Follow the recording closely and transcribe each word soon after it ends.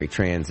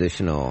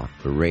Transitional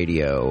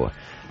radio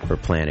for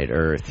planet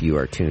Earth. You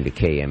are tuned to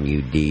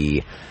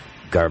KMUD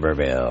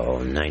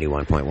Garberville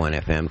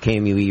 91.1 FM,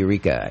 KMUE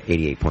Eureka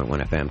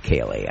 88.1 FM,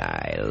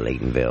 KLAI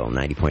Laytonville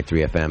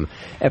 90.3 FM,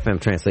 FM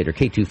translator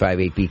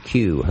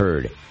K258BQ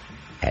heard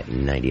at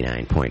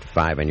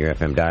 99.5 on your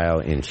FM dial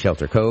in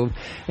Shelter Cove,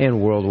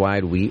 and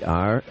worldwide we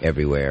are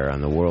everywhere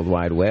on the World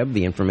Wide Web.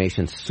 The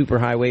information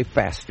superhighway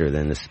faster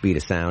than the speed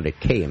of sound at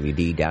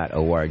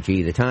KMUD.org.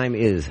 The time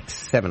is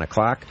 7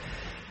 o'clock.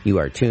 You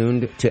are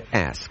tuned to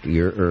Ask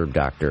Your Herb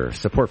Doctor.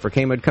 Support for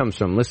KMUD comes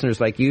from listeners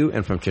like you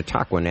and from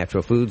Chautauqua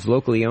Natural Foods,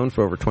 locally owned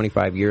for over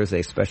 25 years.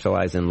 They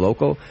specialize in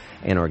local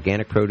and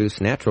organic produce,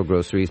 natural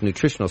groceries,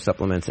 nutritional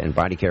supplements, and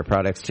body care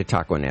products.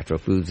 Chautauqua Natural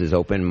Foods is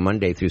open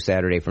Monday through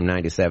Saturday from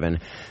 9 to 7,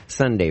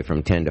 Sunday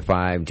from 10 to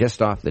 5,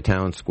 just off the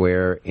town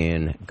square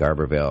in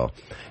Garberville.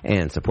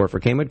 And support for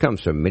KMUD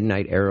comes from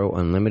Midnight Arrow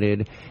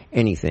Unlimited,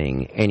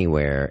 anything,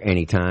 anywhere,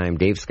 anytime.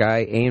 Dave Sky,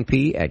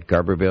 A&P at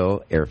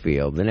Garberville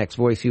Airfield. The next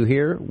voice you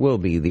hear will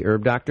be the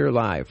Herb Doctor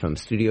live from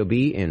Studio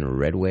B in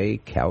Redway,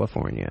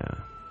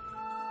 California.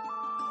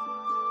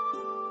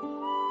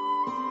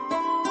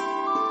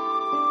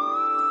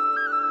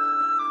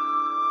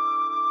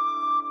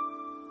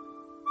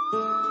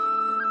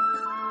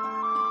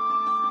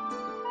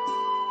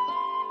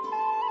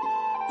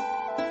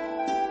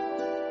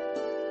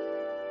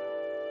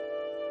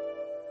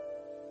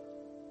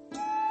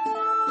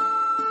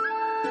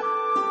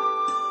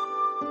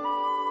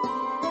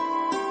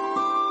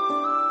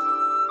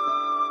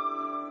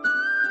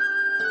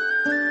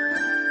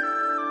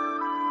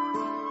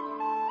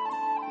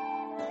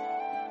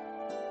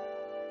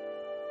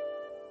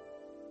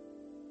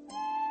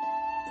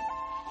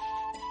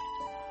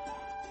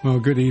 Well,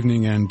 good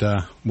evening and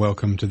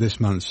welcome to this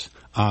month's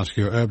Ask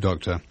Your Herb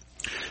Doctor.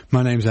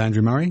 My name's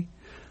Andrew Murray.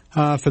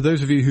 For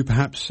those of you who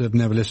perhaps have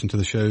never listened to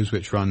the shows,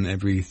 which run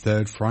every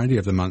third Friday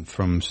of the month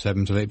from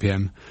 7 till 8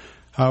 p.m.,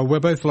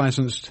 we're both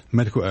licensed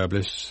medical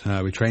herbalists.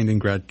 We trained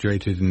and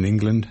graduated in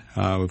England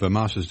with a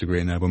master's degree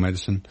in herbal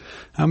medicine,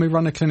 and we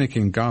run a clinic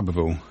in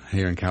Garberville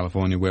here in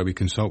California where we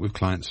consult with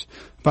clients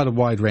about a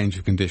wide range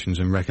of conditions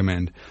and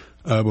recommend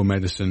herbal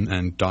medicine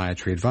and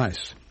dietary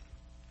advice.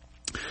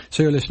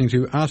 So you're listening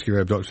to Ask Your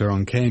Herb Doctor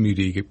on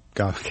KMUD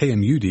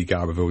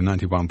Garberville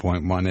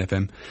 91.1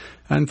 FM,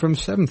 and from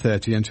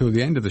 7:30 until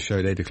the end of the show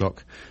at 8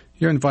 o'clock,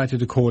 you're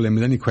invited to call in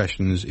with any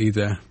questions,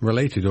 either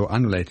related or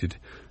unrelated,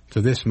 to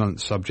this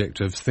month's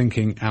subject of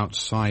thinking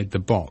outside the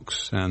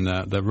box. And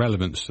the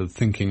relevance of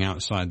thinking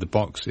outside the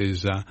box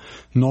is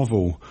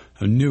novel,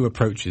 new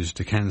approaches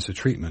to cancer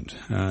treatment.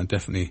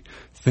 Definitely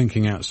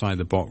thinking outside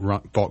the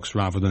box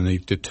rather than a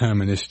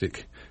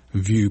deterministic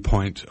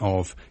viewpoint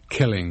of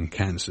killing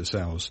cancer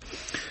cells.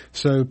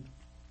 So,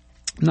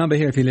 number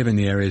here if you live in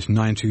the area is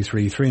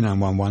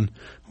 923-3911,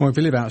 or if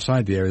you live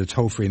outside the area, the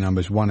toll-free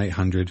number is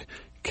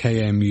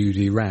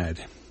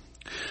 1-800-KMUD-RAD.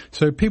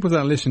 So people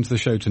that listen to the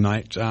show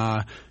tonight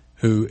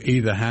who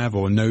either have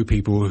or know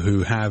people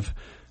who have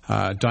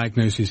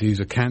diagnoses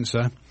of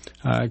cancer,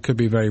 could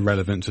be very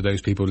relevant to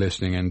those people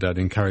listening, and I'd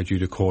encourage you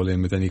to call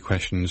in with any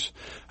questions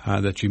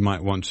that you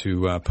might want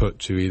to put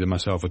to either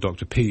myself or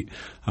Dr. Peat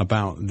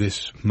about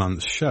this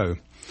month's show.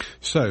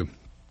 So,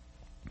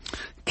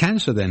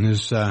 cancer then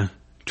has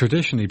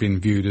traditionally been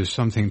viewed as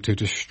something to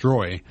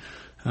destroy,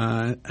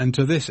 and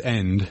to this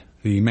end,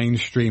 the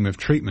mainstream of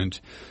treatment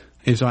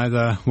is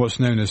either what's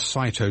known as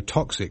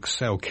cytotoxic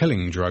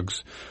cell-killing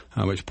drugs,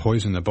 which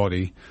poison the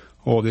body,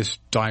 or this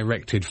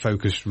directed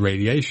focused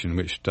radiation,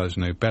 which does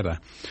no better.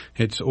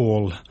 It's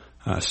all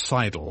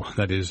cidal,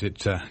 that is,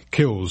 it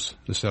kills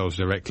the cells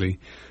directly,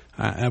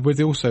 with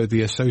also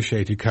the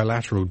associated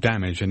collateral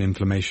damage and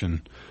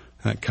inflammation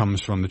that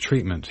comes from the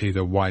treatment,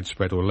 either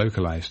widespread or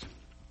localized.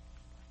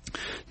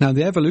 Now,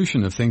 the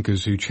evolution of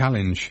thinkers who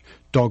challenge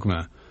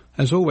dogma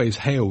has always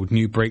hailed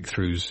new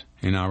breakthroughs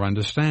in our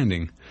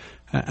understanding,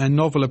 and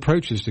novel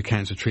approaches to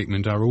cancer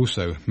treatment are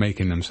also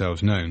making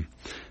themselves known.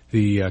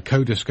 The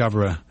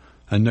co-discoverer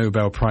and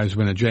Nobel Prize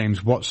winner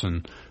James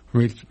Watson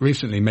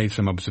recently made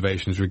some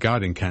observations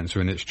regarding cancer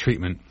and its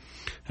treatment,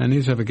 and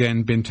these have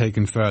again been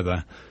taken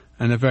further,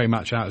 and a very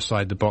much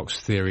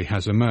outside-the-box theory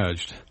has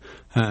emerged.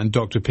 And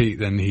Dr. Peat,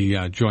 then, he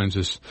joins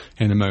us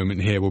in a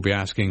moment here. We'll be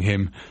asking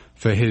him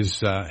for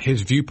his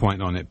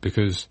viewpoint on it,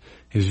 because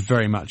he's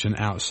very much an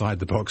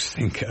outside-the-box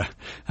thinker,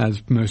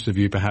 as most of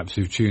you perhaps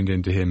who've tuned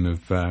into him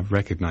have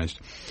recognized.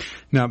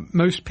 Now,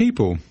 most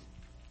people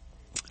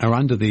are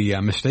under the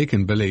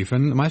mistaken belief,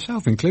 and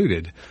myself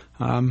included,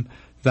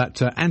 that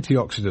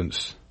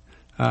antioxidants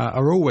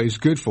are always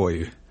good for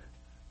you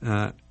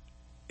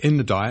in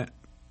the diet.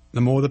 The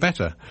more the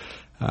better.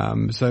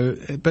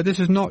 But this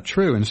is not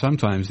true, and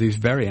sometimes these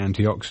very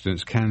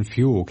antioxidants can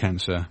fuel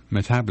cancer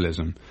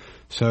metabolism.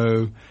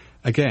 So,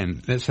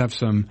 again, let's have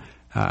some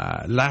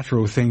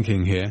lateral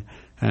thinking here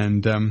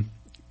and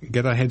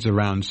get our heads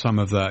around some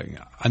of the...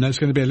 I know it's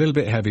going to be a little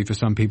bit heavy for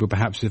some people,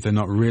 perhaps if they're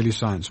not really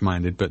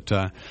science-minded, but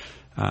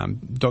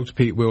Dr.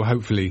 Peat will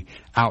hopefully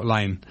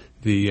outline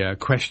the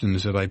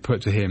questions that I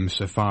put to him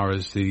so far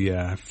as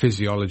the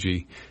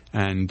physiology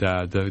and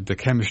the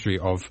chemistry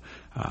of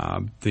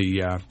what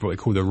they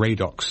call the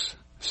redox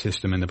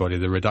system in the body,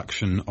 the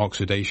reduction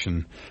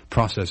oxidation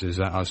processes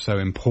that are so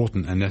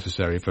important and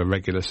necessary for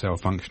regular cell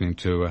functioning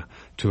to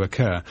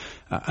occur.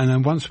 And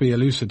then once we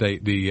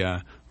elucidate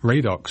the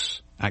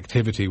redox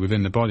activity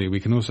within the body, we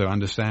can also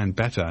understand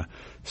better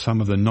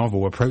some of the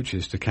novel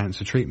approaches to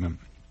cancer treatment.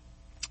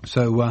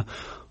 So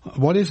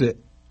what is it,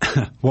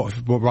 what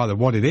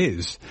it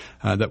is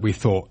that we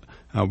thought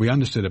we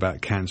understood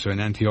about cancer and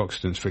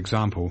antioxidants, for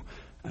example,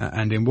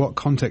 and in what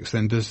context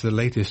then does the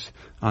latest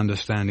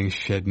understanding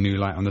shed new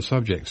light on the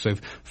subject? So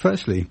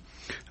firstly,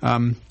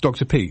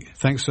 Dr. Peat,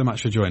 thanks so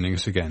much for joining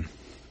us again.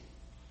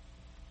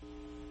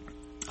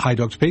 Hi,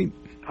 Dr. Peat.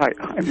 Hi,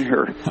 I'm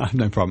here.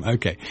 No problem.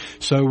 Okay.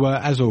 So,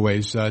 as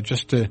always,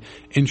 just to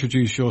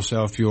introduce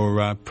yourself,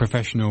 your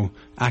professional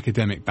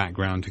academic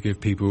background, to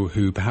give people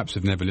who perhaps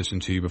have never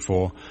listened to you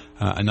before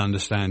an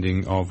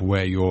understanding of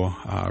where your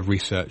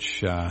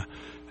research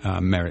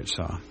merits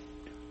are.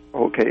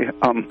 Okay.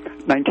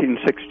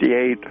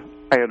 1968,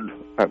 I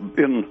had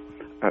been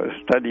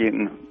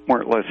studying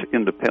more or less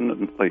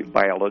independently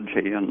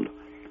biology and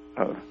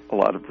a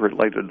lot of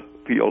related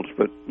fields,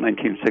 but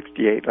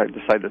 1968 I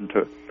decided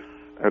to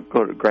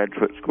go to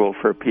graduate school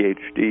for a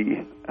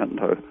PhD, and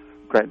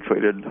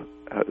graduated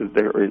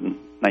there in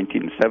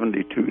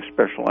 1972,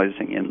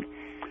 specializing in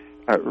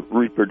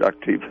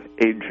reproductive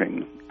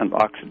aging and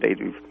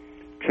oxidative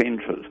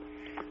changes.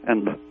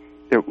 And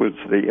it was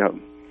the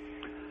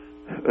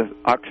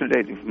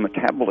oxidative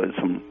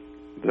metabolism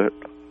that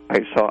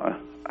I saw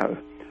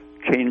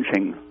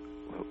changing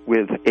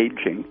with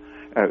aging,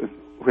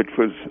 which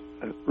was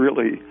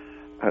really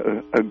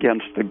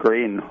against the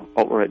grain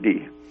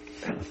already.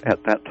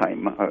 At that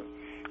time,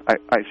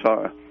 I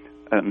saw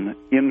an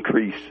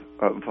increase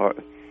of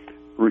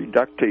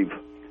reductive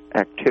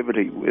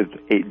activity with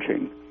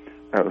aging.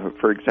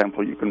 For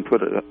example, you can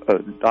put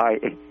a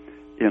dye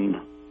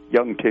in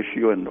young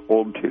tissue and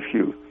old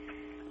tissue,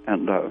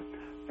 and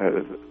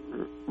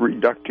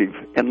reductive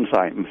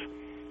enzymes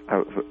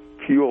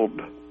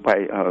fueled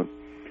by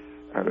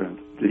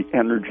the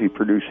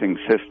energy-producing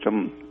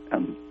system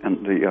and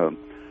the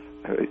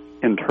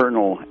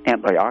internal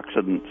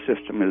antioxidant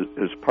system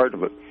is part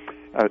of it.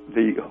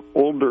 The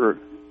older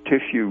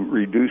tissue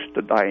reduced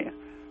the dye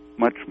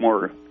much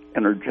more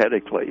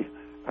energetically,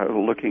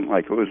 looking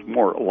like it was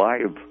more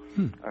alive.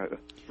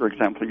 For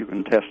example, you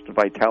can test the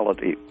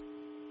vitality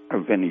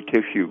of any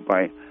tissue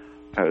by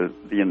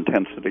the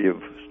intensity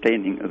of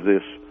staining of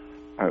this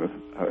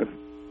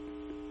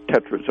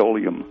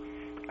tetrazolium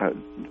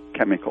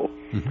chemical.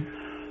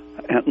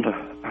 And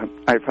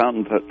I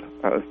found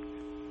that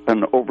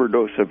an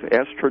overdose of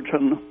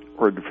estrogen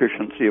or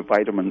deficiency of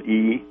vitamin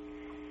E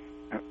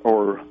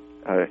or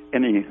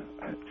any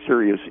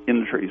serious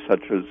injury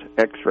such as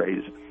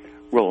X-rays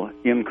will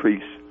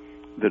increase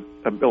the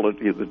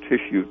ability of the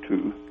tissue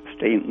to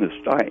stain this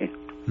dye.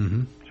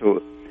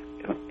 So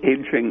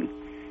aging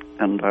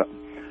and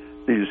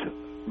these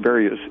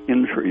various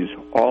injuries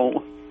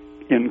all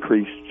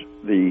increased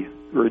the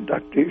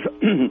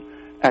reductive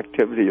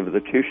activity of the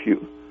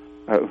tissue,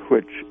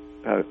 which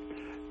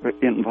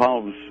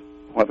involves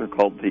what are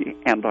called the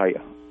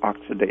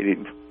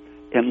antioxidative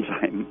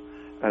enzyme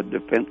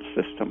defense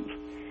systems.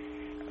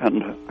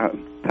 And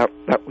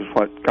that was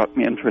what got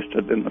me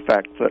interested in the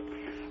fact that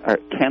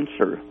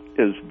cancer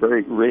is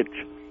very rich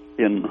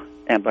in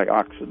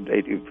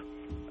antioxidative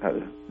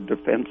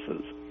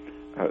defenses.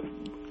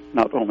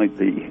 Not only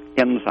the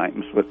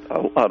enzymes, but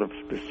a lot of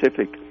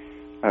specific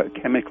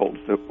chemicals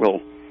that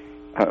will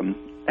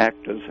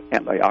act as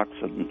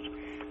antioxidants.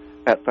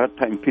 At that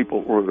time,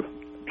 people were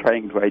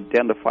trying to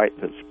identify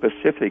the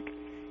specific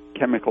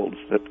chemicals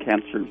that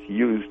cancers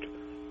used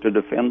to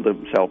defend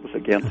themselves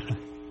against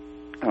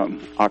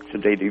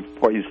oxidative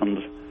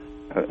poisons,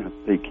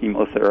 the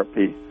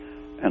chemotherapy,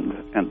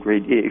 and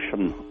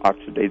radiation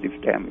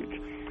oxidative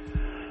damage.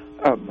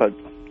 But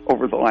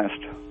over the last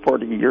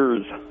 40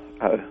 years,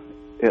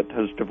 it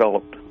has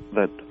developed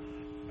that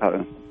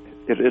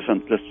it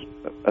isn't just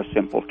a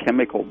simple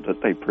chemical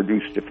that they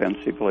produce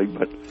defensively,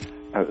 but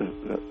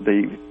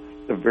the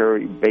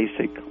very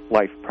basic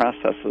life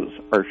processes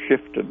are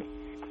shifted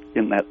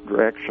in that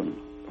direction,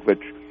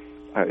 which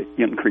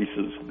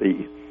increases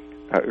the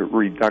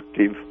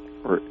reductive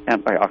or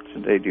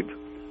antioxidative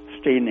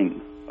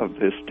staining of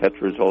this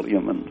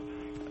tetrazolium and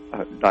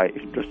dye,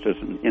 just as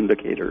an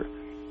indicator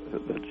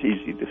that's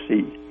easy to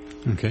see.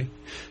 Okay.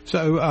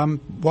 So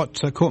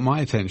what caught my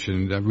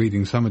attention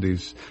reading some of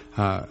these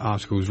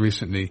articles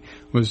recently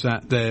was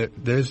that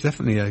there's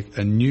definitely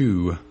a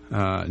new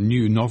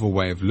novel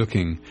way of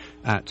looking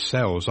at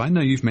cells. I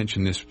know you've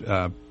mentioned this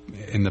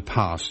in the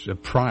past,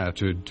 prior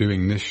to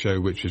doing this show,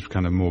 which is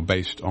kind of more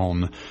based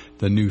on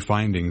the new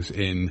findings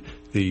in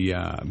the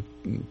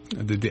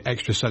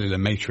extracellular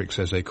matrix,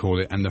 as they call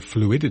it, and the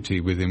fluidity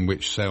within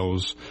which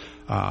cells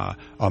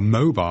are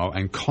mobile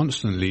and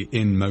constantly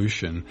in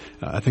motion.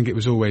 I think it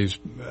was always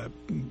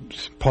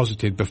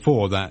posited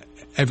before that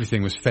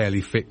everything was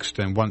fairly fixed,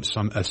 and once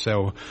a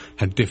cell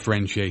had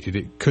differentiated,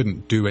 it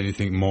couldn't do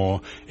anything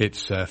more.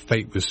 Its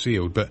fate was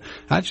sealed. But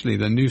actually,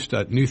 the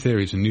new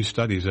theories and new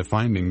studies are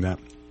finding that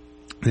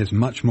there's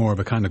much more of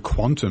a kind of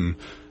quantum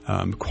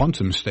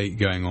state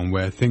going on,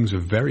 where things are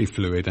very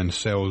fluid and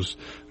cells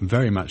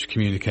very much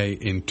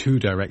communicate in two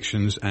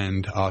directions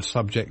and are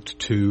subject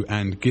to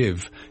and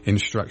give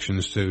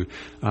instructions to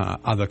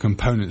other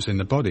components in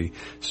the body.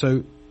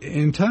 So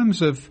in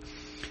terms of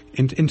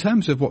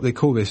what they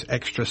call this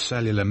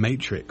extracellular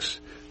matrix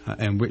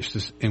in which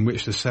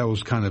the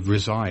cells kind of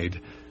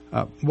reside,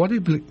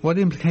 what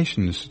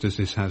implications does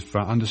this have for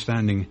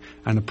understanding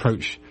an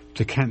approach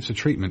to cancer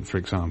treatment, for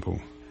example?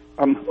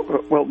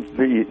 Well,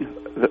 the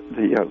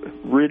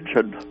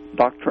rigid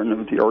doctrine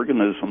of the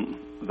organism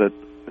that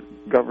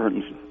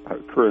governs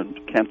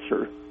current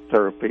cancer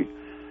therapy,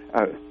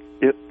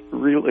 it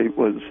really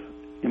was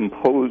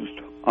imposed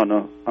on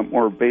a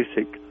more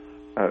basic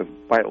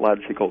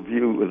biological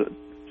view that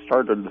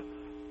started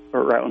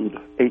around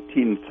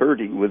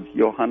 1830 with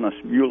Johannes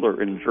Müller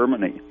in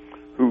Germany,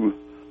 who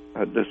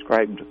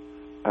described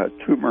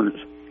tumors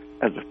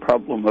as a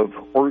problem of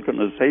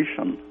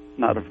organization,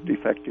 not of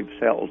defective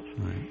cells.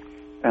 Right.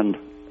 And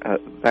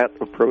that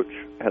approach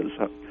has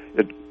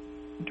it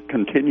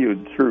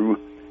continued through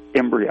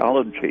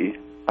embryology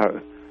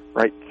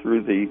right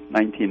through the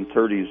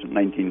 1930s and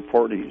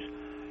 1940s,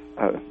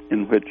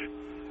 in which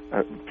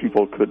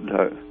people could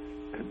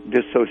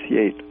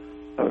dissociate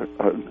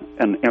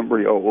an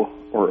embryo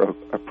or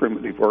a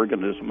primitive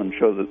organism and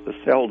show that the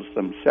cells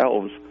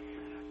themselves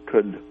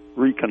could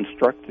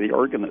reconstruct the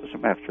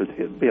organism after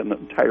they had been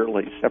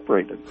entirely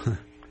separated.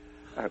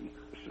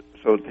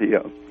 So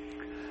the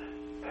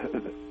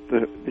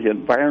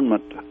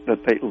environment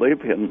that they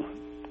live in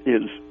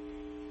is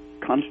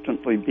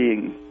constantly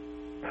being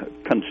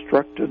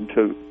constructed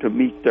to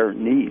meet their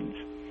needs.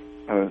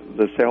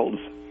 The cells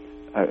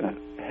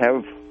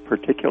have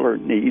particular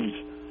needs,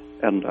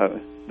 and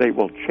they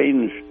will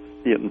change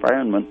the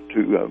environment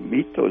to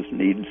meet those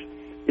needs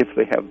if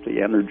they have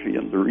the energy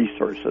and the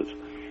resources.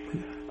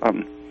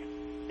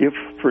 If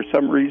for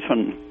some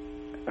reason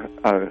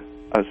a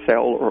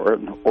cell or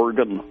an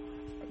organ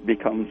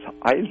becomes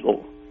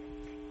idle,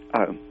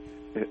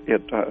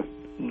 it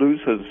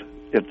loses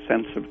its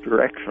sense of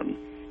direction.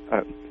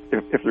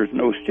 If there's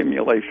no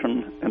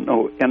stimulation and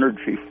no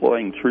energy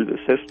flowing through the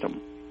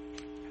system,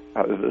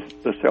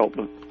 the cell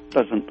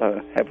doesn't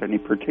have any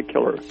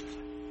particular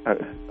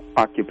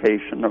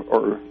occupation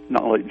or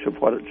knowledge of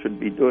what it should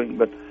be doing.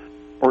 But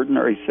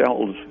ordinary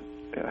cells,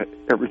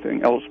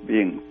 everything else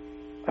being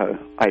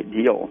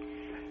ideal,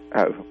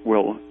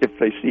 will, if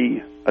they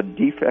see a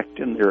defect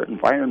in their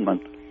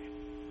environment,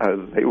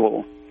 they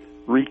will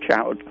reach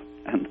out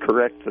and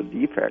correct the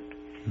defect.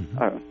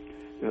 Mm-hmm.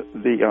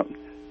 The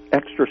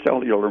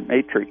extracellular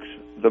matrix,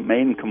 the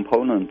main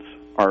components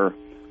are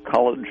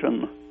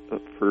collagen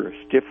for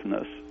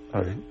stiffness,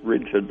 right.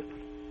 Rigid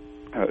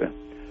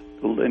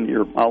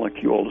linear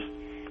molecules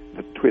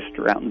that twist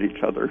around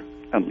each other,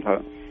 and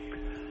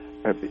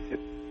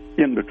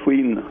in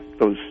between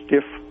those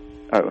stiff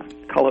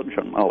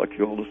collagen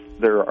molecules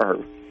there are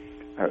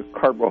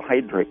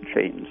carbohydrate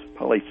chains,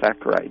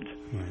 polysaccharides,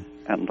 right.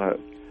 And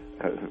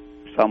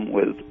some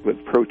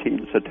with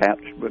proteins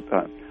attached, but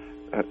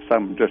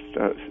some just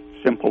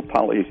simple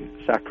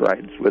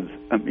polysaccharides with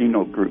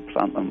amino groups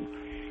on them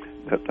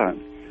that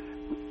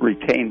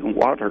retain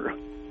water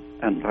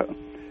and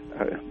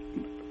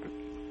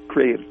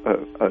create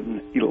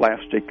an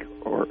elastic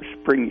or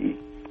springy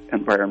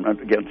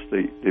environment against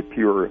the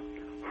pure,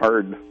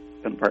 hard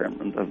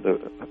environment of the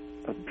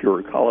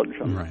pure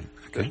collagen right.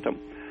 Okay. system.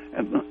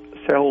 And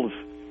cells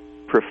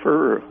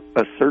prefer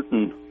a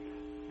certain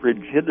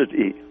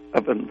rigidity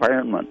of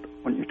environment.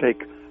 When you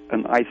take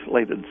an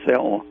isolated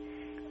cell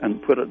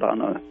and put it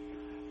on a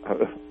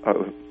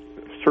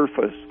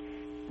surface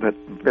that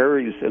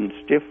varies in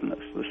stiffness,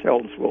 the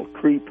cells will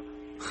creep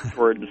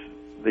towards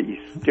the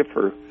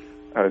stiffer,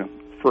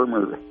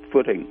 firmer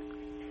footing.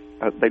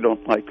 They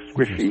don't like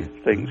squishy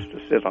things to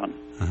sit on.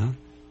 Uh-huh.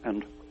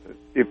 And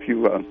if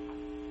you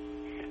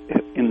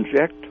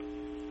inject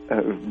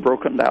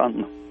broken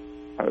down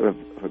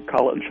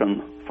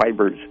collagen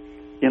fibers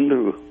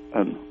into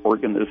an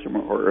organism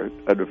or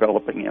a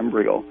developing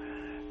embryo,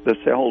 the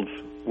cells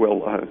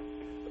will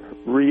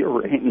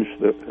rearrange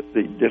the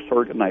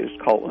disorganized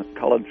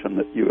collagen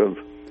that you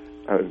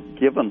have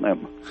given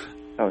them.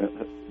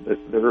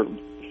 They're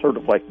sort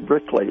of like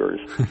bricklayers.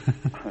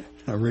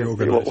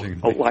 Reorganizing.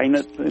 They will align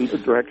it in the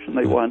direction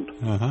they want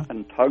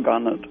and tug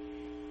on it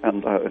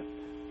and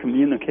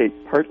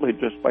communicate partly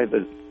just by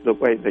the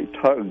way they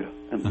tug,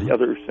 and the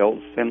other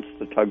cells sense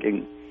the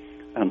tugging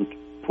and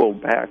pull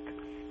back.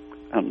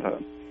 And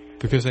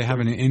because they have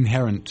an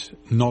inherent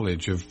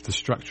knowledge of the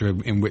structure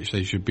in which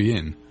they should be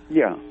in.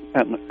 Yeah,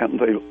 and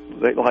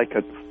they like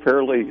it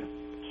fairly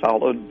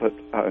solid, but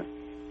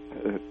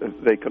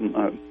they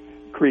can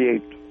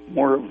create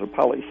more of the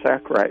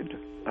polysaccharide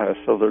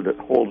so that it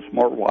holds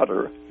more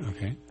water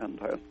Okay. and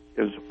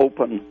is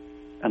open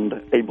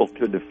and able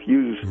to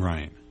diffuse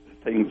Right.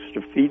 things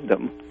to feed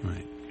them.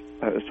 Right.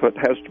 So it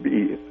has to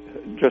be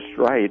just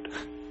right.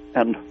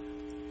 And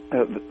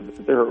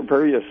there are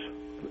various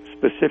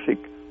specific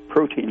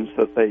proteins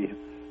that they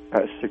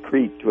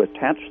secrete to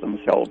attach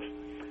themselves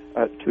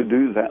to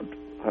do that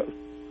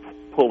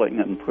pulling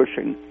and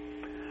pushing.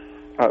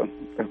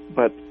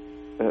 But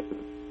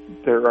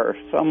there are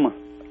some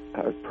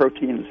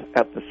proteins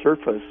at the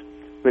surface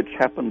which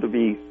happen to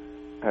be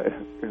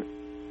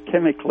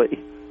chemically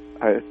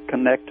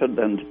connected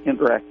and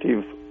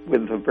interactive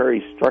with the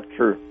very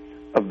structure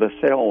of the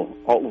cell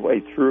all the way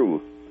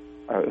through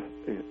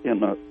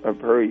in a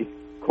very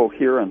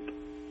coherent,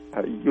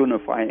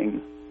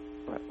 unifying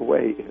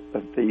way.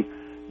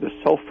 The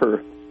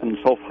sulfur and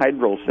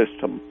sulfhydryl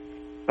system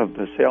of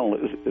the cell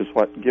is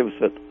what gives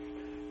it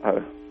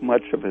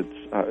much of its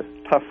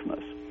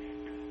toughness.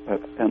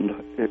 And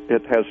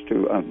it has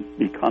to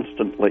be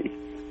constantly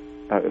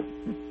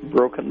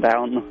broken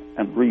down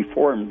and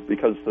reformed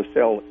because the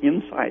cell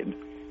inside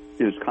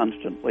is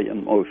constantly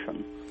in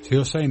motion. So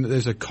you're saying that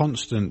there's a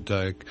constant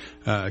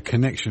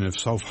connection of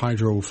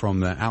sulfhydryl from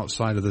the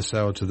outside of the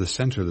cell to the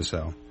center of the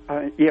cell?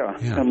 Yeah.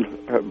 And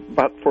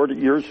about 40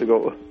 years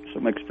ago,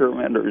 some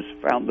experimenters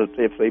found that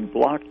if they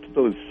blocked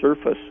those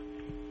surface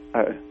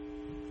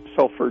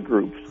sulfur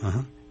groups,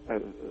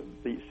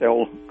 the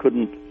cell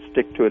couldn't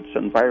stick to its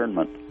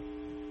environment.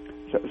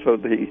 So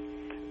the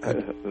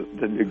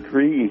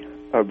degree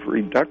of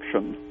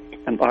reduction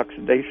and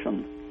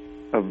oxidation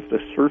of the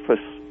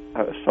surface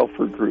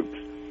sulfur groups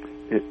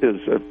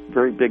is a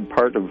very big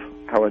part of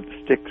how it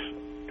sticks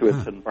to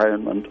its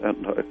environment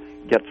and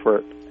gets where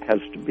it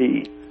has to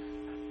be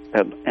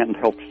and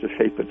helps to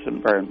shape its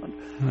environment.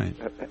 Right.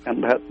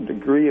 And that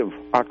degree of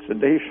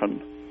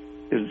oxidation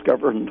is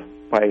governed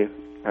by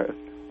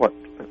what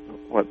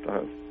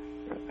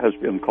has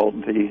been called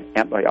the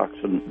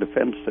antioxidant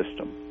defense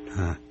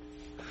system.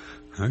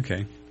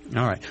 Okay.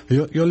 All right.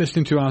 You're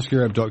listening to Ask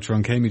Your Herb Doctor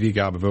on KMUD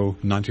Garberville,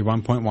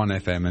 91.1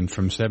 FM, and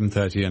from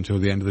 7:30 until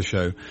the end of the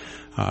show,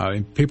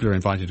 people are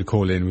invited to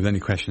call in with any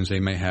questions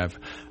they may have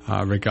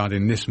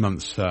regarding this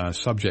month's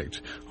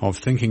subject of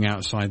thinking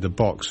outside the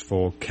box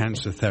for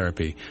cancer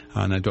therapy.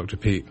 Now, Dr.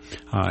 Peat,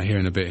 here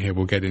in a bit here,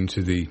 we'll get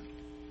into the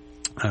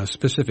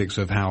specifics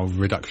of how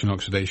reduction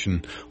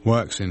oxidation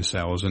works in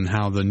cells and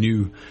how the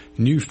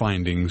new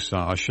findings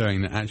are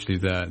showing that actually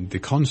the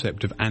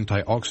concept of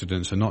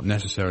antioxidants are not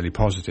necessarily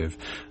positive,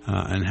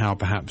 and how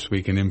perhaps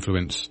we can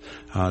influence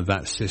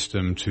that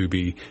system to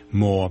be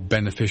more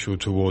beneficial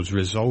towards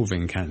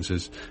resolving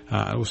cancers.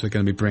 Also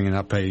going to be bringing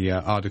up a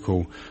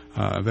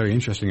very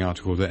interesting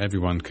article that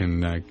everyone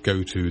can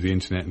go to the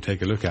internet and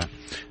take a look at,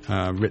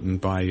 written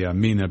by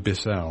Mina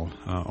Bissell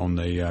on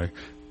the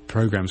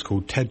program's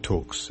called TED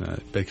Talks.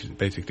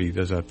 Basically,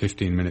 there's a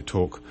 15-minute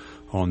talk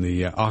on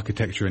the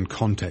architecture and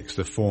context,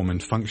 the form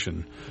and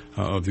function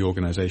of the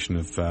organization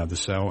of the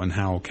cell, and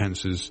how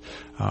cancers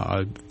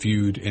are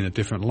viewed in a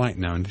different light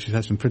now. And she's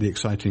had some pretty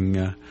exciting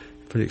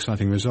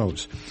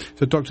results.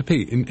 So, Dr.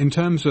 Peat, in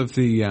terms of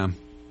the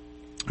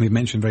we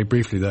mentioned very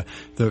briefly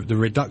the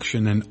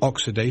reduction and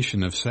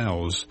oxidation of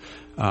cells,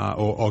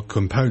 or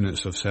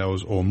components of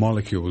cells or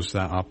molecules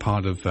that are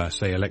part of,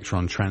 say,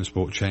 electron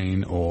transport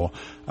chain or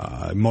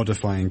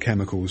modifying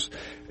chemicals.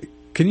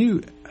 Can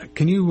you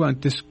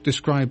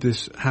describe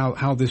this,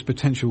 how this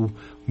potential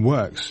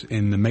works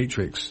in the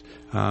matrix,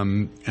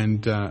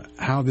 and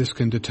how this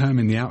can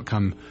determine the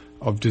outcome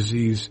of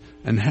disease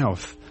and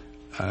health?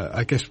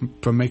 I guess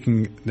from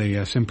making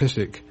the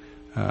simplistic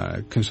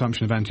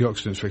consumption of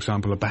antioxidants, for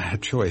example, a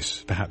bad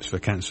choice, perhaps, for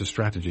cancer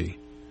strategy?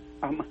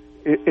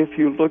 If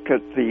you look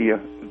at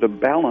the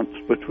balance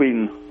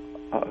between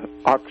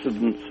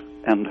oxidants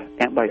and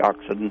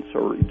antioxidants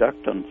or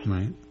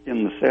reductants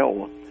in the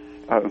cell,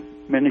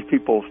 many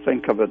people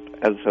think of it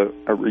as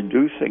a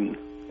reducing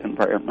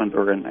environment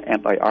or an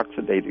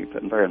antioxidative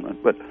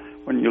environment. But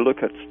when you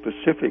look at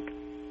specific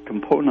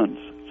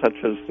components, such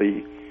as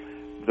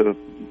the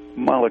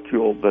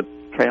molecule that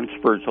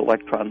transfers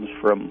electrons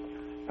from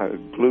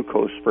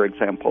glucose, for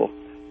example,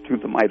 to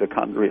the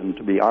mitochondrion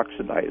to be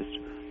oxidized,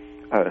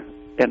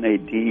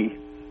 NAD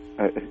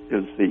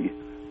is the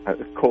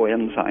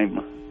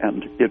coenzyme,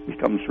 and it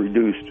becomes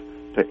reduced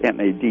to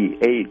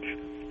NADH,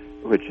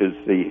 which is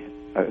the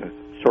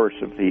source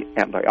of the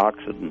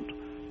antioxidant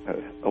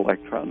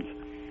electrons.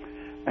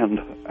 And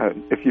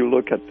if you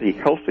look at the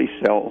healthy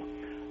cell,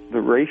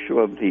 the ratio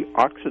of the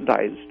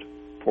oxidized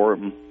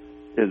form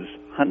is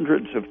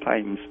hundreds of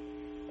times.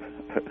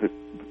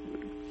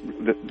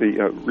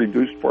 The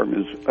reduced form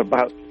is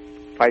about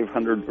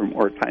 500 or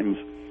more times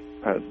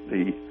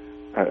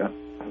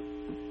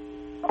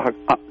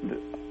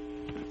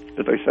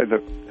did I say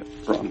that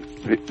wrong?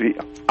 The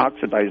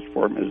oxidized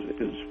form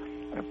is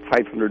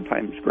 500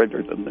 times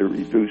greater than the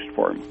reduced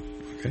form.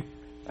 Okay.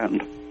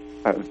 And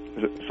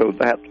so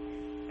that's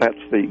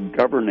the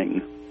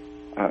governing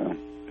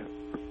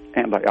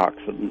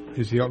antioxidant.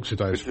 Is the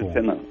oxidized form. It's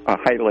in a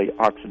highly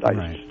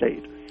oxidized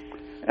state.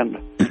 And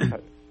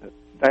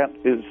that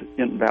is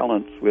in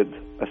balance with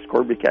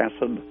ascorbic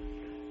acid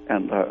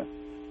and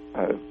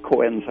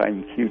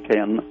coenzyme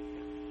Q10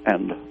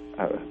 and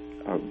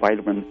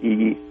vitamin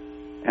E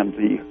and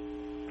the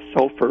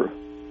sulfur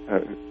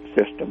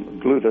system,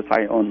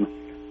 glutathione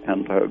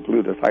and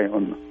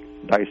glutathione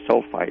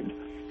disulfide.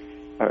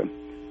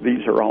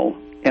 These are all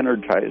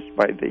energized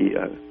by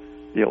the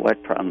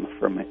electron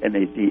from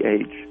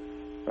NADH,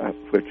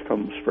 which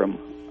comes from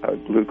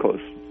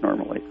glucose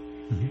normally.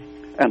 Mm-hmm.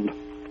 And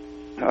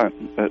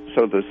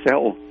so the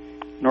cell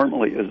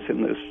normally is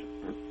in this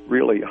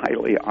really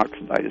highly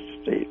oxidized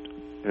state,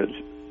 as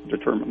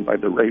determined by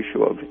the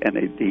ratio of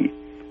NAD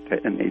to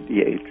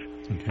NADH.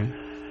 Okay.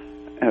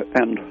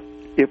 And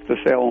if the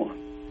cell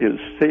is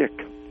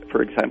sick,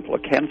 for example, a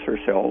cancer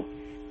cell,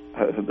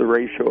 the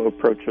ratio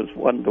approaches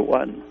 1 to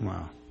 1.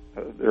 Wow.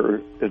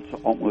 It's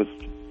almost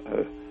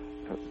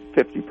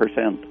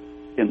 50%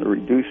 in the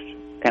reduced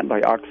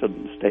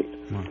antioxidant state.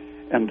 Wow.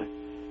 And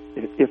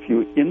if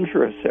you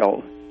injure a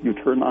cell, you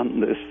turn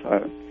on this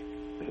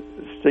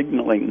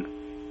signaling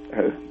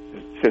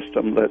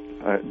system that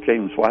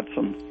James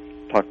Watson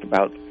talked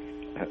about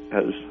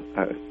as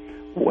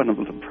one of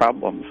the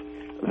problems.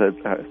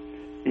 That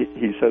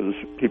he says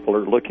people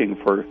are looking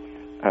for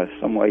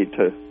some way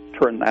to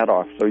turn that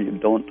off so you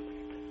don't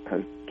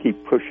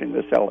keep pushing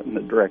the cell in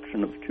the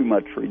direction of too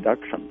much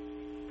reduction.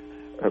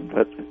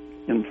 But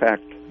in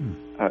fact,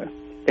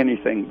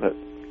 anything that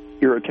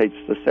irritates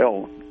the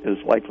cell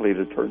is likely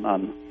to turn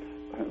on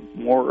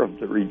more of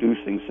the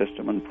reducing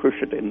system and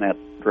push it in that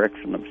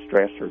direction of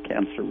stress or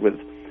cancer with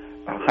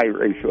a high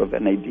ratio of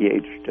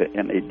NADH to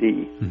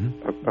NAD,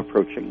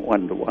 approaching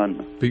 1 to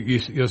 1. But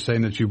you're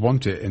saying that you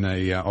want it in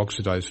a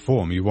oxidized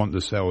form. You want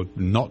the cell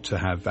not to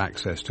have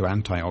access to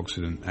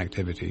antioxidant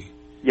activity.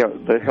 Yeah,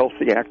 the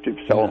healthy active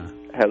cell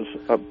has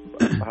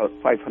about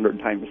 500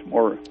 times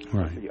more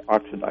of the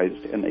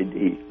oxidized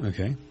NAD.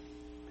 Okay.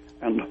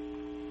 And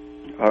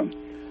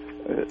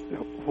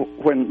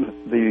when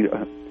the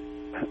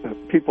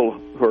people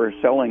who are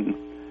selling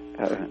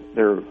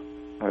their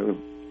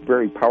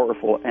very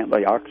powerful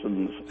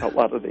antioxidants, a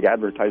lot of the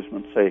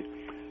advertisements say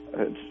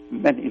it's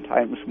many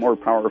times more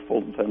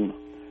powerful than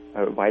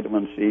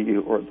vitamin C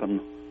or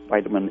than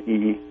vitamin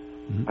E.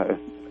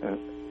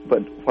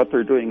 But what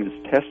they're doing is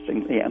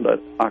testing the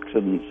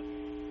antioxidants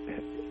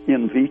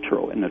in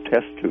vitro in a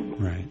test tube.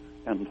 Right.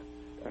 And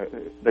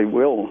they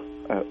will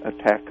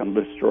attack and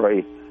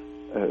destroy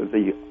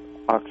the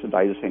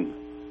oxidizing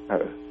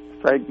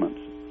fragments,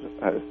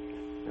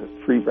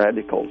 free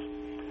radicals.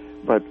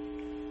 But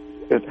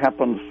it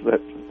happens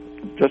that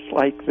just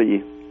like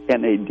the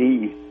NAD-NADH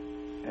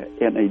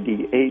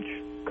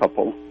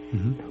couple,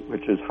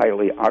 which is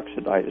highly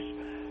oxidized,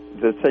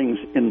 the things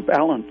in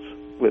balance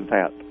with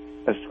that,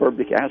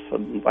 ascorbic acid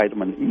and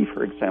vitamin E,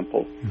 for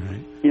example,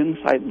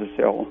 inside the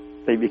cell,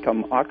 they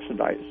become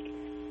oxidized.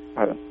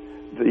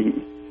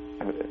 The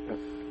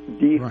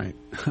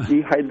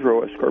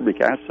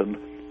dehydroascorbic acid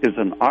is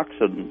an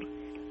oxidant,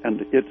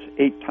 and it's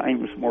 8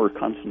 times more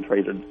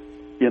concentrated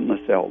in the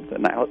cell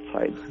than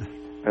outside.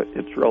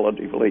 It's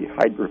relatively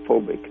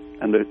hydrophobic,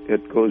 and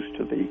it goes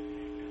to the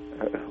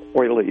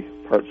oily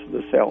parts of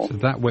the cell. So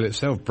that will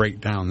itself break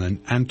down an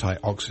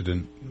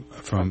antioxidant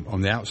from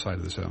on the outside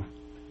of the cell?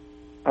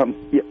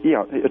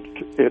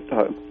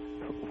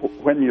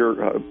 When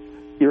you're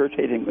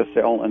irritating the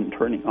cell and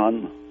turning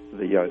on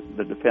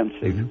the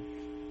defensive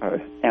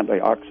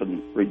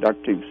antioxidant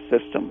reductive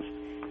systems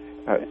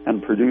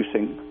and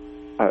producing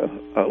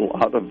a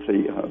lot of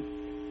the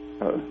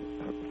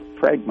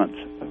fragments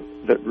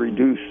that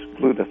reduce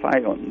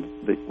glutathione,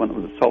 one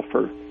of the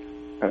sulfur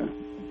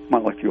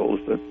molecules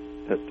that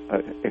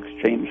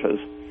exchanges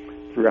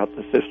throughout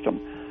the system.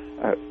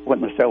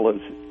 When the cell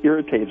is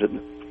irritated,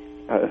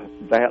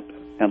 that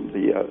and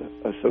the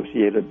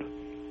associated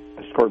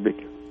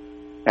ascorbic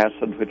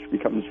acid, which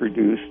becomes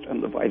reduced,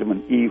 and the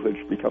vitamin E,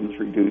 which becomes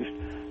reduced,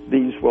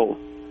 these will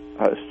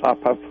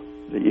sop up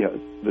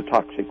the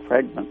toxic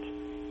fragments.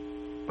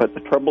 But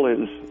the trouble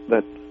is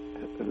that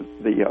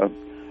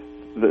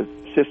the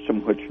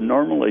system, which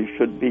normally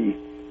should be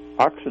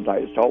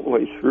oxidized all the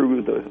way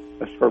through the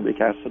ascorbic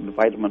acid,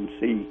 vitamin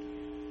C,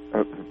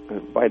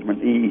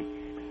 vitamin E,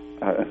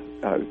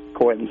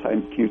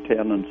 coenzyme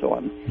Q10, and so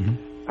on,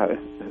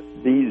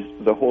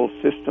 the whole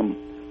system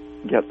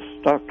gets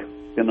stuck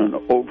in an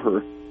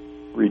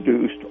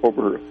over-reduced,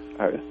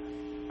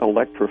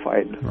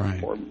 over-electrified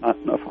form, not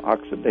enough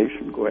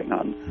oxidation going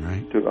on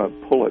to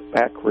pull it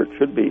back where it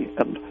should be.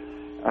 And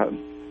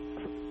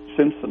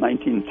since the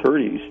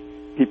 1930s,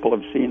 people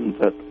have seen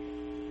that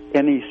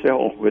any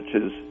cell which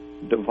is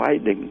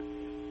dividing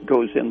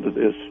goes into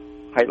this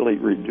highly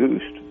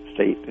reduced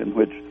state in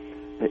which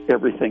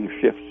everything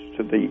shifts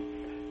to the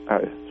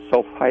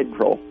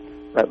sulfhydryl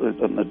rather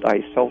than the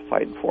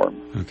disulfide form.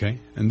 Okay,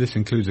 and this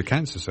includes the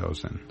cancer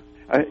cells then?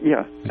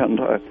 And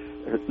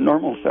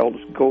normal cells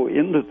go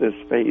into this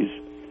phase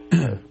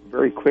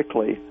very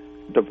quickly,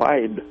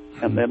 divide,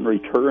 and then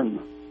return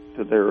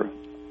to their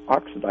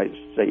oxidized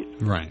state.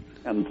 Right.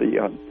 And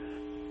the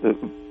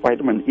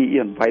vitamin E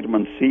and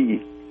vitamin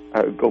C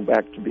go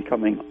back to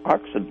becoming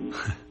oxidants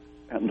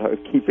and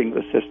keeping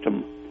the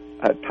system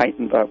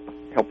tightened up,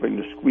 helping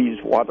to squeeze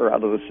water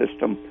out of the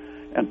system,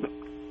 and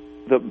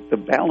the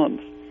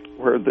balance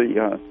where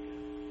the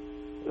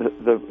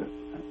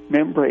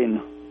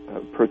membrane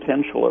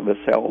potential of a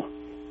cell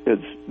is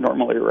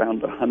normally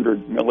around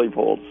 100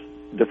 millivolts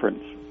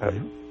difference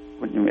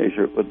when you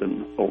measure it with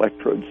an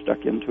electrode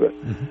stuck into it.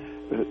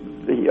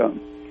 The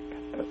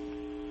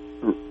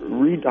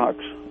redox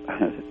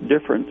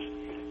difference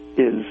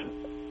is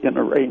in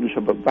a range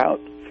of about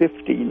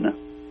 15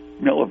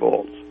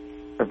 millivolts,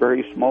 a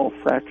very small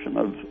fraction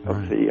of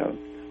the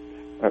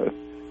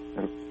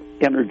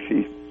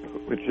energy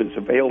which is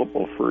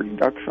available for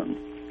reduction.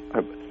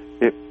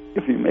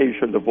 If you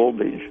measure the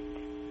voltage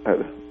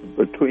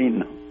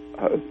between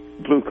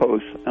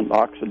glucose and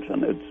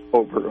oxygen, it's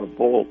over a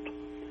volt,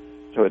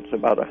 so it's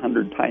about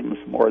 100 times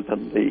more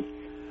than the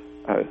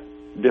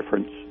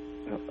difference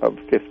of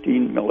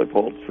 15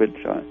 millivolts,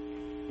 which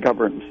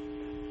governs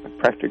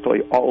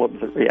practically all of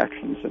the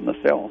reactions in the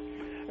cell.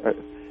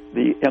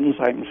 The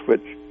enzymes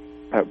which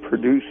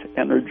produce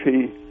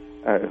energy,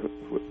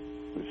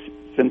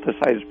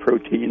 synthesize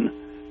protein,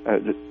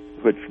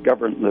 which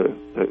govern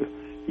the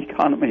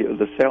economy of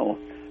the cell,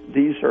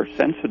 these are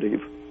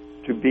sensitive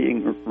to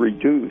being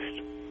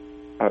reduced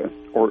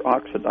or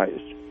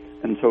oxidized.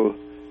 And so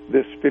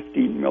this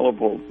 15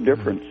 millivolt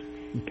difference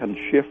can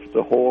shift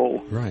the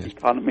whole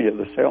economy of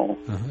the cell.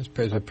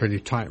 It's a pretty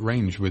tight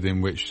range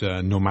within which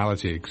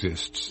normality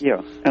exists.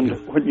 Yeah,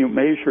 and when you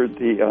measure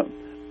the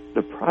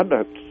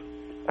products,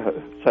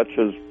 such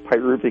as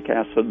pyruvic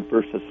acid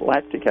versus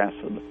lactic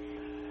acid,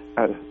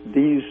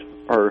 these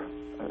are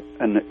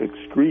an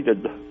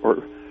excreted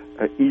or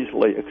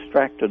easily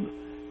extracted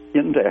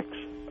index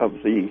of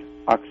the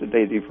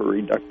oxidative or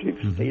reductive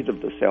state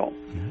of the cell.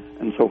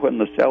 And so when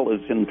the cell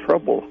is in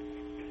trouble,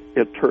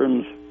 it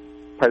turns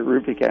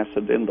pyruvic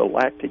acid into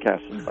lactic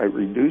acid by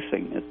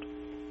reducing it.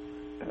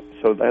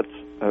 So that's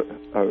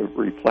a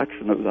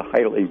reflection of the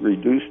highly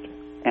reduced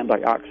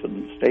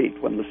antioxidant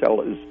state when the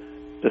cell is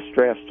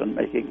distressed and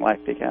making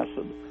lactic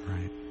acid.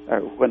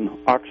 When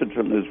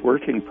oxygen is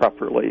working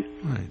properly,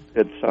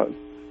 it's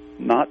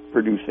not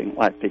producing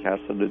lactic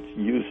acid. It's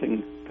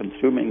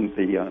consuming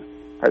the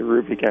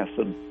pyruvic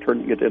acid,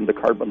 turning it into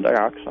carbon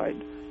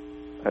dioxide.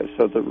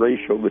 So the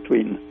ratio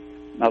between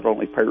not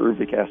only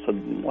pyruvic acid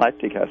and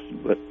lactic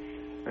acid, but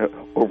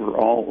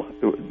overall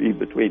it would be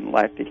between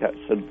lactic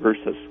acid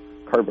versus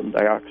carbon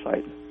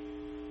dioxide.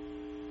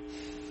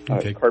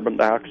 Carbon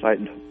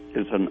dioxide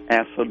is an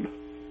acid,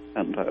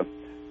 and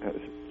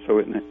so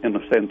in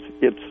a sense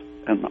it's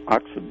an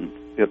oxidant.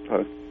 It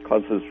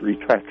causes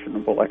retraction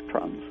of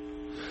electrons.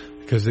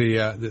 Because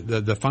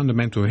the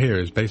fundamental here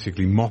is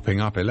basically mopping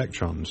up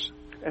electrons.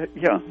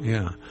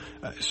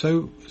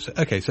 So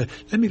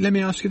let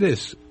me ask you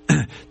this: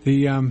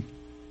 the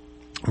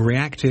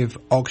reactive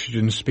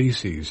oxygen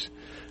species,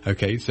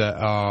 that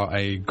are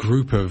a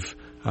group of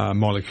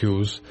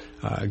molecules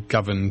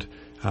governed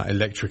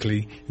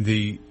electrically.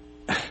 The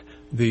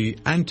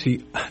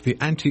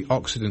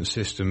antioxidant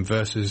system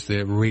versus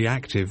the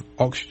reactive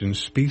oxygen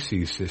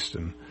species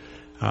system.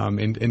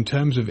 In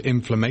terms of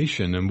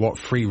inflammation and what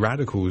free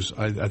radicals,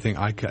 I think,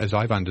 as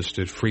I've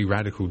understood, free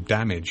radical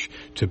damage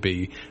to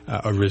be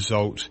a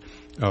result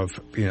of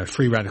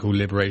free radical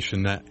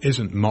liberation that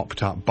isn't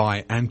mopped up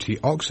by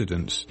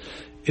antioxidants.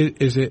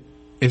 Is it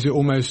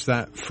almost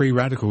that free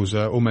radicals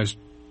are almost?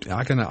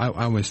 I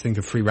almost think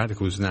of free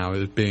radicals now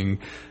as being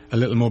a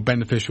little more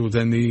beneficial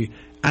than the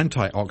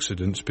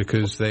antioxidants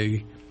because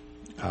they.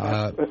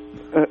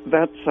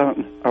 That's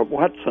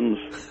Watson's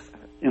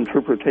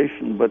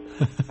interpretation, but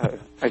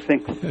I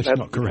think that's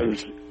not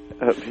correct.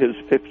 Because of his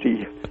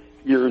 50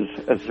 years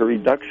as a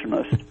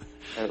reductionist,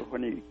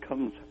 when he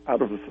comes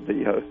out of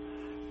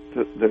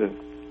the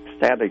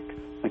static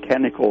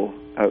mechanical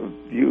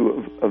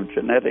view of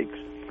genetics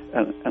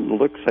and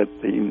looks at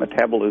the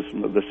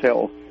metabolism of the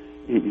cell,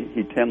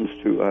 he tends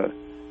to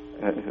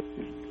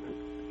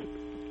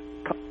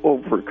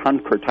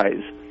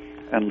over-concretize,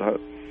 and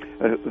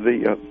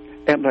the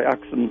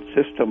antioxidant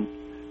system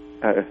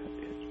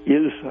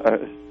is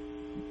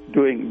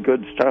doing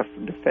good stuff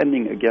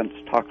defending against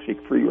toxic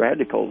free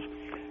radicals,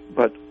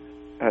 but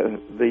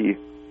the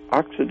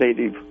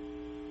oxidative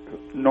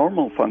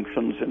normal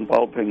functions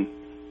involving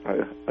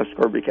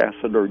ascorbic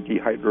acid or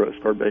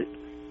dehydroascorbate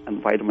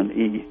and vitamin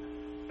E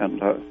and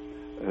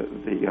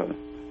the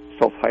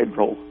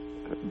sulfhydryl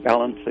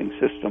balancing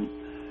system,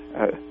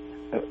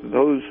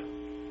 those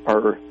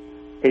are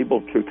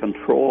able to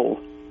control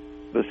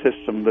the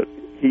system that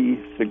he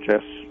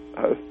suggests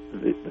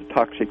the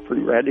toxic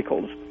free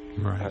radicals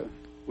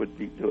would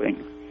be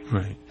doing.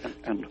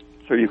 And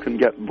so you can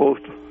get both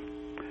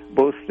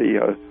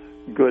the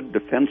good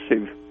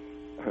defensive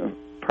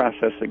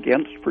process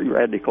against free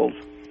radicals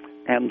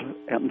and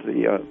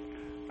the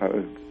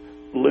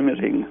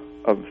limiting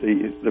of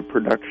the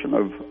production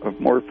of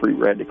more free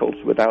radicals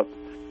without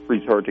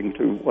resorting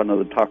to one of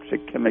the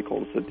toxic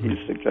chemicals that he's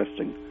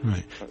suggesting.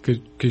 Right,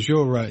 because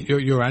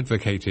you're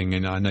advocating,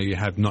 and I know you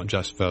have not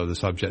just for the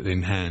subject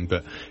in hand,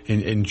 but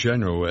in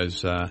general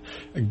as a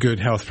good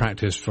health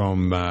practice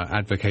from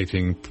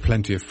advocating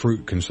plenty of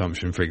fruit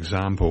consumption, for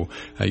example.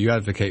 You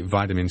advocate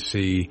vitamin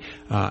C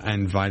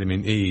and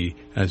vitamin E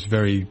as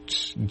very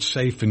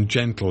safe and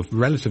gentle,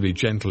 relatively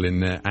gentle in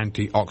their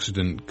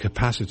antioxidant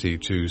capacity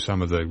to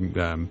some of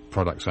the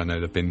products I know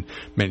that have been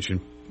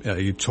mentioned.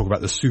 You talk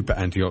about the super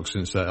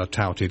antioxidants that are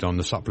touted on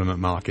the supplement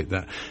market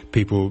that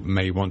people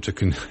may want to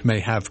may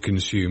have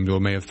consumed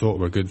or may have thought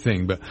were a good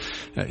thing. But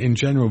in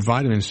general,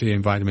 vitamin C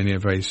and vitamin E are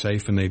very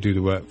safe and they do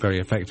the work very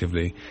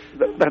effectively.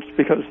 That's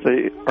because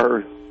they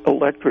are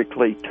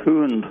electrically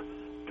tuned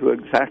to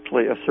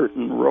exactly a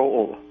certain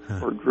role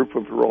or group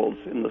of roles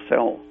in the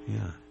cell.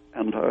 Yeah.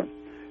 And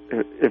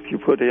if you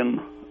put in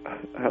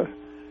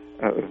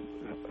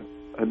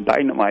a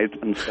dynamite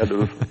instead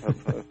of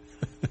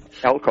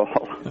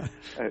alcohol,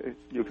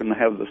 you can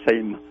have the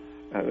same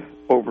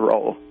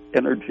overall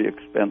energy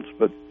expense,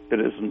 but it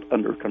isn't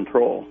under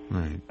control.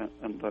 Right.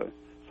 And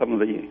some of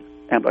the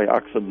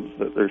antioxidants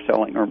that they're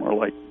selling are more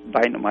like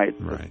dynamite,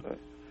 right.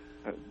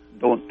 that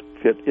don't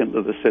fit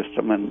into the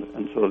system,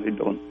 and so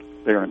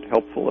they aren't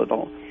helpful at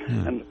all.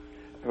 Yeah. And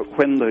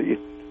when the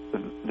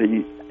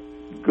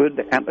good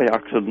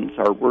antioxidants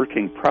are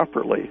working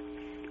properly,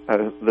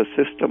 the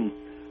system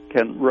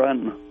can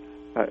run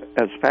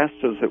as fast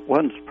as it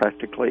wants,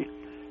 practically,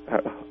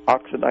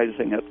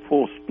 oxidizing at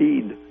full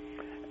speed.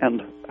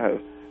 And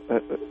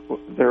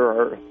there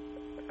are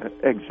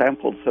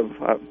examples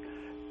of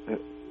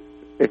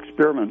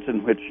experiments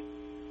in which,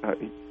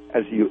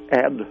 as you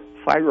add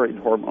thyroid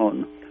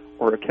hormone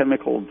or a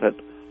chemical that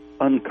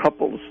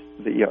uncouples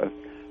the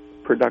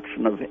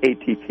production of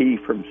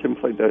ATP from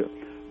simply the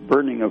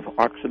burning of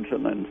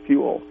oxygen and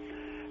fuel,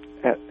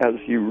 as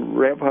you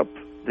rev up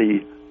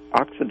the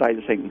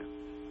oxidizing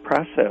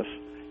process,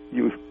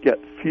 you get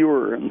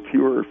fewer and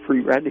fewer free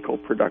radical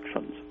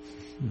productions.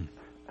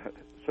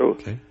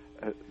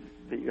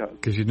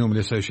 Because you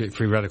normally associate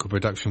free radical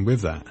production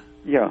with that.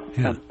 Yeah.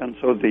 And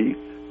so the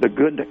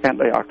good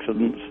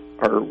antioxidants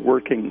are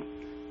working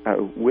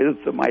with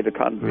the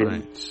mitochondria.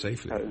 Right,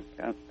 safely.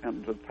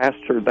 And the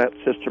faster that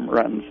system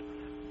runs,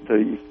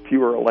 the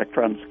fewer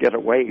electrons get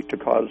away to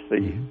cause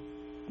the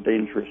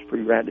dangerous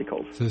free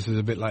radicals. So this is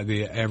a bit like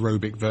the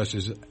aerobic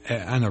versus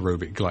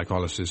anaerobic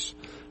glycolysis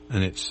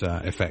and its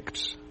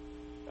effects.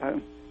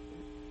 When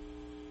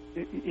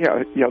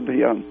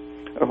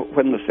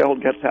the cell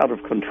gets out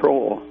of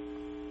control,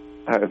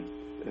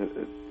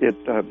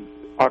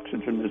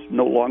 oxygen is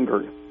no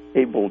longer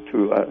able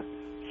to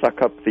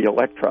suck up the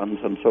electrons,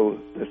 and so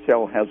the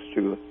cell has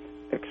to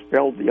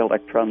expel the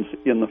electrons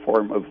in the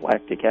form of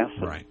lactic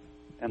acid. Right.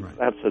 And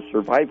that's a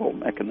survival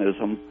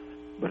mechanism,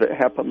 but it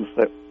happens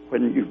that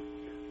when you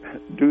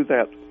do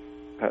that,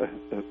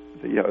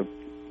 the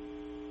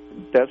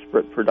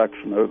desperate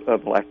production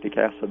of lactic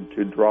acid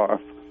to draw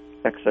off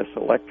excess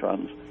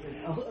electrons,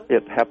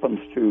 it happens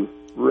to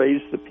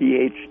raise the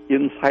pH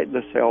inside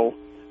the cell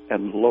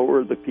and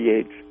lower the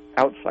pH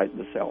outside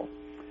the cell.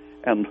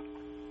 And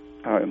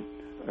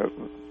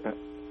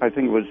I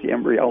think it was the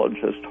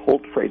embryologist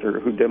Holtfreiter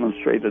who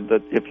demonstrated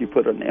that if you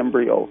put an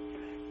embryo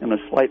in a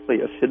slightly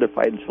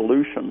acidified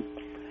solution,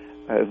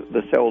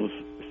 the cells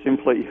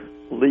simply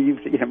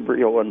leave the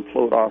embryo and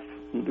float off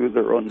and do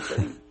their own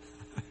thing.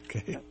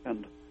 Okay.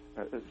 And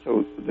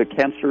so the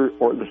cancer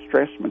or the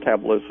stress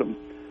metabolism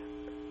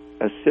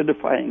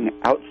acidifying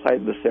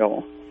outside the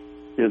cell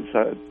is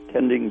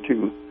tending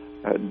to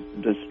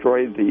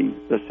destroy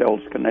the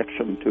cell's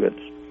connection to its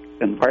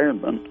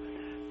environment,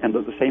 and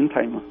at the same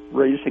time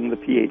raising the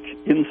pH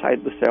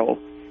inside the cell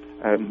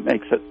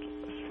makes it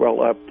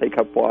swell up, take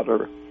up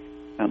water,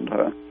 and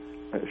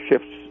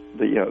shifts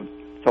the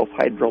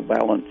self-hydral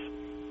balance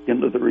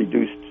into the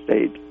reduced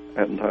state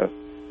and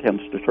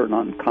tends to turn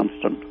on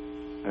constant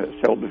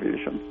cell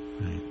division.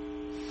 Right.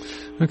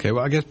 Okay,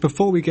 well, I guess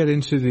before we get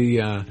into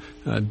the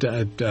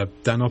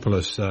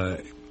Danopoulos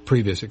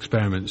previous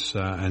experiments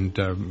and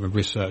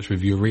research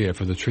with urea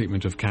for the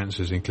treatment of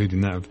cancers,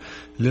 including that of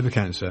liver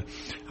cancer,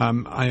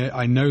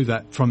 I know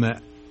that from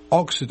an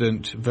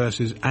oxidant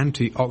versus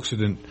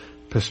antioxidant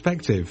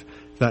perspective,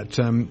 that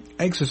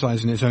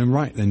exercise in its own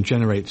right then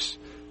generates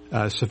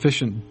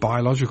sufficient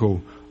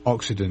biological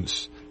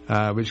oxidants,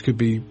 which could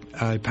be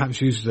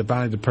perhaps used as a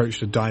valid approach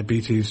to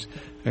diabetes,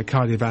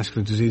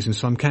 cardiovascular disease, and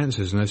some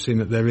cancers. And I've seen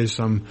that there is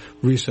some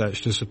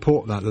research to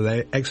support that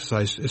they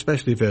exercise,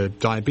 especially for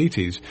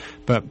diabetes,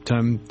 but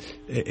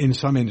in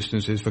some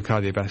instances for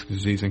cardiovascular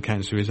disease and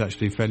cancer is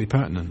actually fairly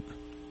pertinent.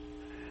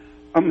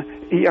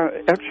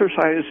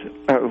 Exercise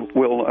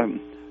will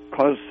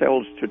cause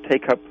cells to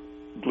take up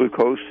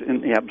glucose in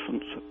the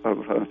absence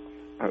of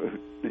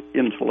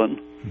insulin,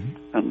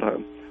 and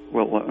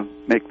will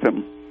make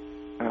them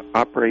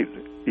operate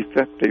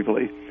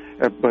effectively.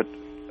 But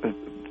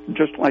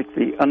just like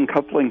the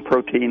uncoupling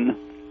protein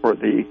or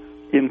the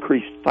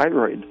increased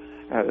thyroid,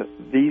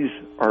 these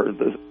are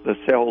the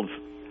cell's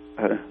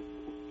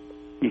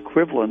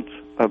equivalents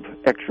of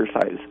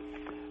exercise,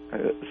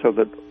 so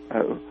that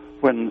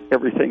when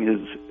everything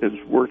is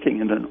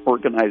working in an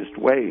organized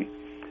way,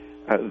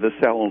 the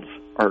cells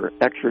are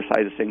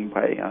exercising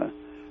by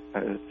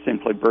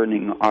simply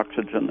burning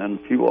oxygen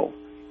and fuel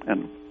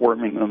and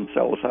warming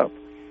themselves up.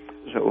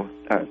 So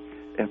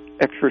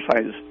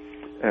exercise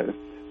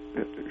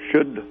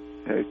should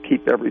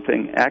keep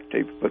everything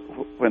active, but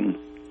when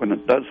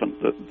it doesn't,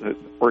 the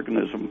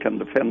organism can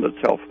defend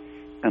itself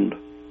and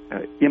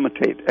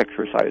imitate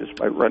exercise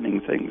by running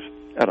things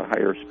at a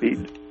higher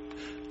speed.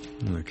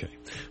 Okay.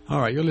 All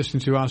right, you're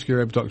listening to Ask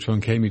Your Herb Doctor on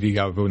KMUD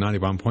Garberville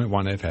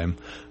 91.1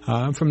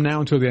 FM. From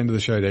now until the end of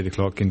the show at 8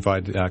 o'clock,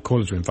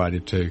 callers are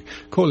invited to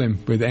call in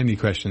with any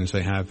questions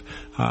they have,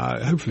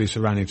 hopefully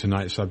surrounding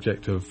tonight's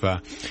subject of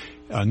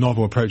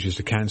novel approaches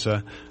to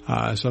cancer.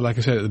 So like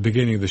I said at the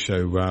beginning of the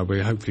show,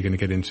 we're hopefully going to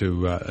get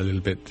into a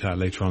little bit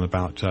later on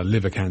about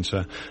liver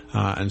cancer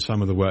and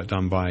some of the work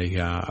done by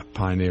a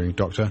pioneering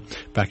doctor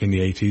back in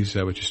the 80s,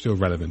 which is still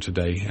relevant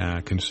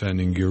today,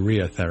 concerning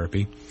urea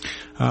therapy.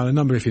 The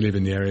number if you live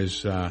in the area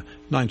is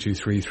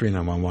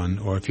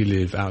 923-3911, or if you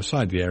live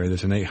outside the area,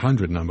 there's an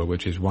 800 number,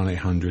 which is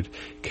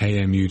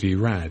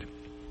 1-800-KMUD-RAD.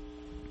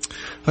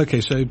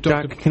 Okay, so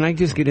Doc, can I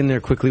just get in there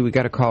quickly? We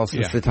got a call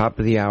since the top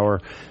of the hour.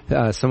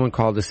 Someone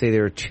called to say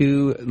there are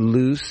two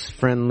loose,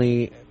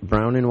 friendly,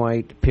 brown and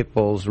white pit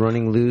bulls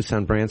running loose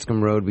on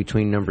Branscombe Road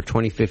between number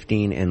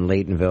 2015 and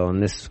Laytonville.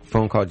 And this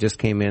phone call just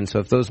came in. So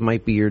if those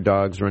might be your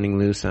dogs running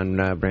loose on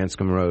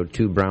Branscombe Road,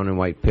 two brown and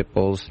white pit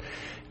bulls,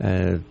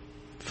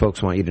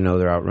 folks want you to know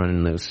they're out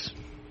running loose.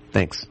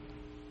 Thanks.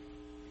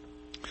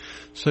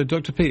 So,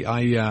 Dr. Peat,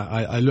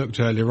 I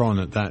looked earlier on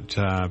at that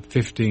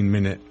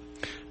 15-minute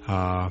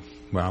well,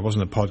 it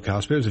wasn't a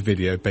podcast, but it was a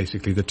video,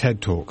 basically, the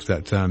TED Talk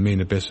that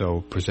Mina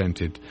Bissell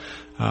presented.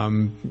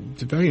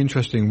 It's a very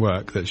interesting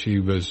work that she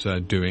was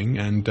doing,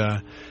 and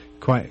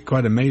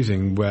quite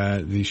amazing,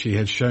 where she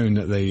had shown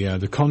that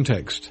the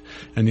context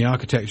and the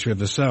architecture of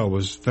the cell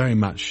was very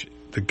much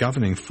the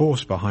governing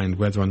force behind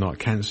whether or not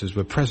cancers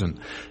were present.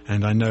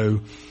 And I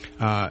know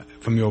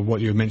from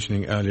what you were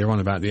mentioning earlier on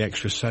about the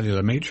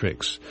extracellular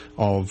matrix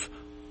of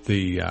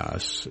the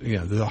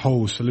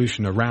whole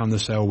solution around the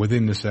cell,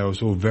 within the cell,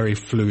 is all very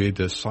fluid.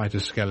 The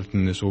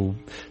cytoskeleton is all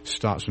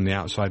starts from the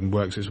outside and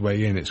works its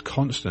way in. It's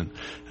constant,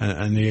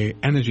 and the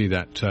energy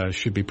that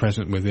should be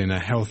present within a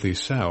healthy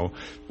cell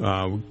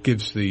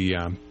gives the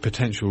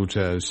potential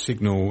to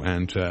signal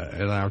and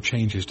to allow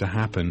changes to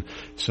happen,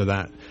 so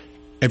that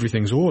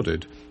everything's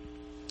ordered.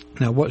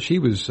 Now, what she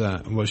was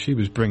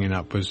bringing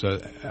up was,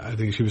 I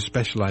think she was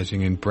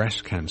specializing in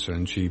breast cancer,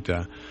 and she'd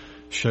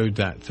showed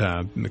that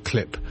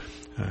clip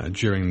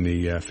during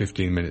the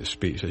 15-minute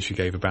speech that she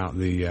gave about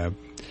the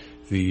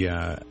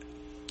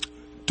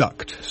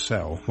duct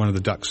cell, one of the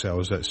duct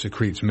cells that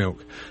secretes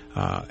milk.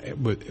 It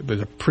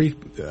was a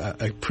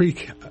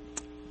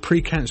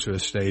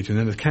pre-cancerous stage, and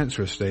then a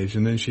cancerous stage,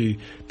 and then she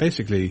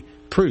basically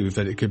proved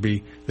that it could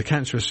be, the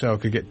cancerous cell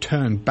could get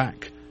turned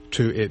back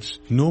to its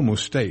normal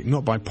state,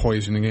 not by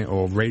poisoning it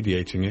or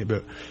radiating it,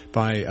 but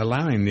by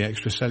allowing the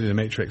extracellular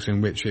matrix in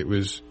which it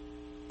was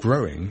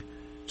growing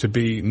to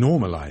be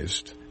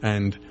normalized.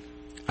 And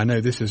I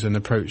know this is an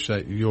approach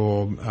that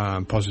you're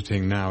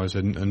positing now as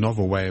a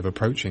novel way of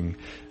approaching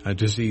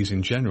disease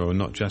in general,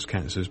 not just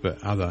cancers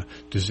but other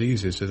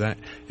diseases, so that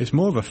it's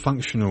more of a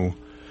functional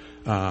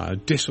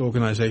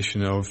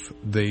disorganization of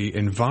the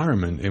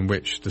environment in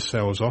which the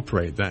cells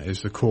operate that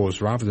is the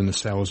cause, rather than the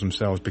cells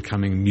themselves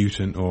becoming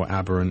mutant or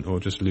aberrant or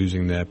just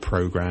losing their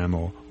program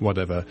or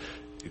whatever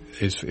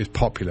is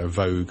popular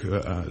vogue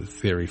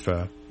theory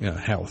for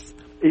health.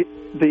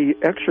 The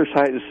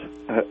exercise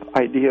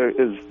idea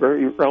is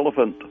very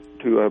relevant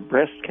to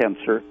breast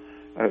cancer.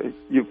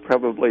 You've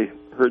probably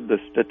heard the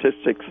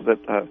statistics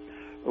that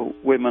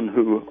women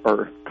who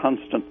are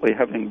constantly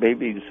having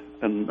babies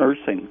and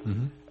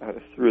nursing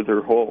through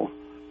their whole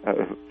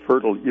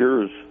fertile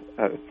years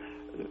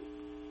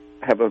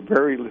have a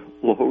very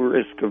low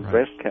risk of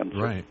breast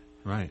cancer.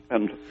 Right.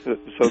 And so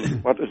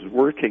what is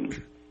working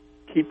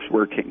keeps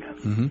working.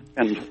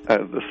 And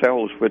the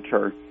cells which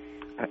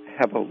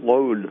have a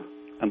load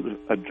and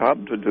a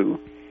job to do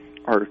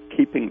are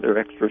keeping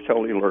their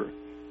extracellular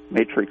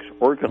matrix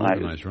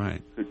organized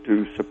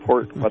to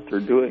support what they're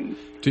doing.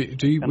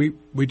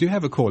 We do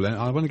have a caller.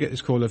 I want to get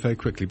this caller very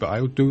quickly, but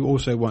I do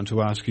also want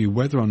to ask you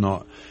whether or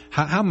not,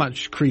 how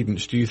much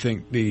credence do you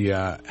think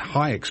the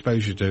high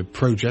exposure to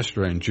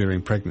progesterone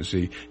during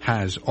pregnancy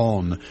has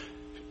on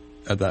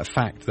that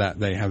fact that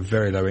they have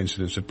very low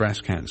incidence of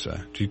breast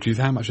cancer?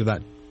 How much of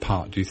that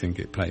part do you think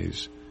it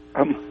plays?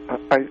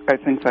 I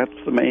think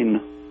that's the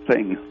main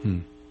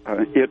thing.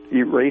 It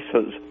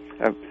erases,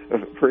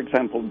 for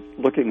example,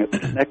 looking at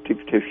connective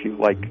tissue,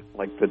 like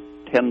the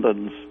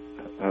tendons,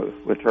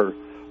 which are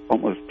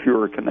almost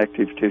pure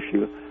connective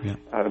tissue.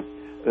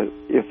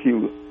 If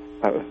you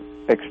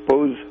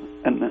expose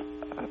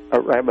a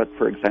rabbit,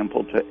 for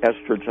example, to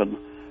estrogen,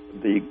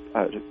 the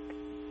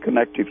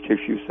connective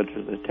tissue, such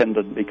as the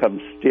tendon,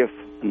 becomes stiff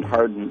and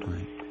hardened,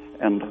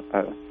 and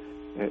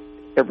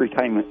every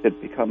time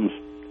it becomes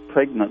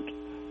pregnant,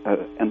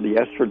 and the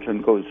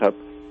estrogen goes up,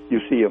 you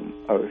see a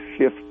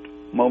shift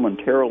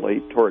momentarily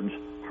towards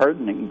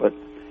hardening, but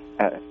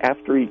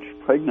after each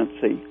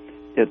pregnancy,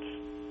 it's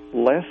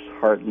less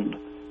hardened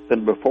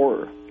than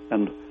before,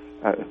 and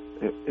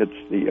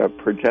it's the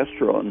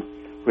progesterone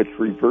which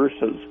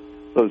reverses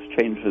those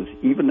changes,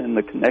 even in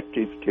the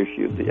connective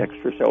tissue, the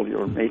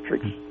extracellular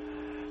matrix,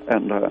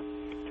 and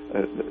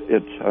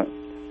it's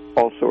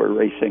also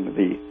erasing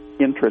the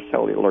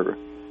intracellular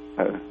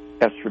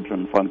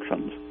estrogen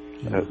functions,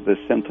 the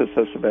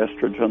synthesis of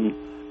estrogen,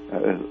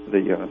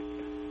 the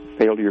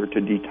failure to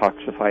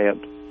detoxify it,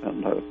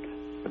 and the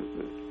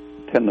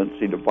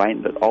tendency to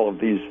bind it. All of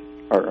these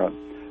are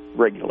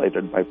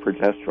regulated by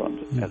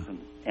progesterone as an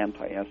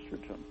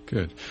anti-estrogen.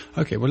 Good.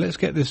 Okay, well, let's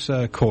get this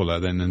caller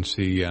then and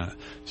see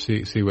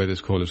where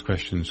this caller's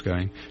question's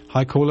going.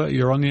 Hi, caller,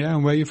 you're on the air,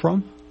 and where are you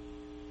from?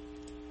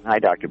 Hi,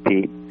 Dr.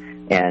 Peat.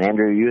 And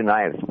Andrew, you and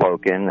I have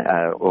spoken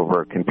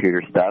over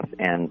computer stuff,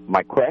 and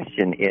my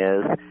question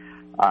is,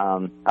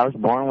 I was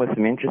born with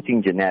some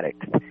interesting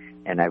genetics,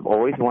 and I've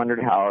always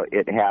wondered how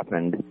it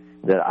happened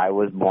that I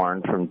was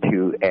born from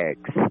two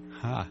eggs.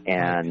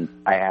 And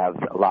I have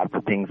lots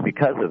of things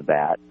because of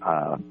that,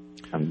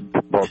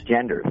 both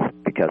genders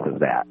because of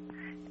that.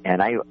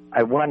 And I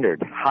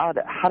wondered, how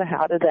did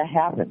that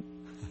happen?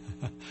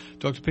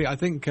 Dr. Peat, I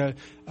think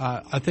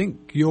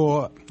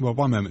your, well,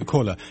 one moment,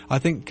 caller. I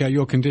think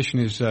your condition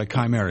is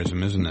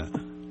chimerism, isn't it?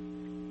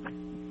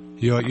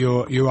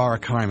 You are a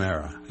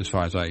chimera, as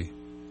far as I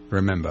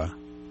remember.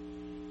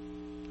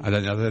 I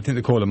think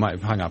the caller might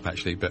have hung up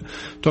actually, but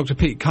Dr.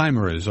 Peat,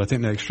 chimeras, I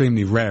think they're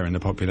extremely rare in the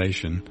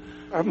population.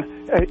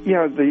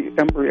 Yeah, the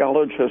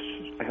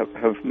embryologists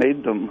have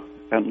made them,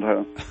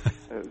 and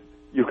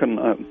you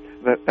can.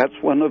 That's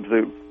one of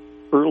the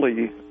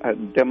early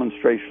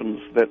demonstrations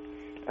that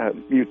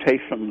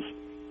mutations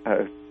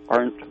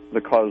aren't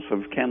the cause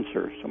of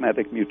cancer.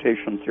 Somatic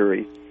mutation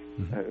theory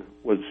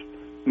was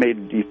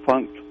made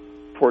defunct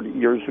 40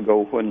 years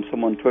ago when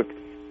someone took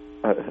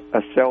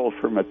a cell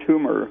from a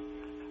tumor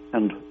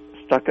and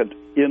stuck it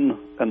in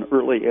an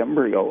early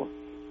embryo.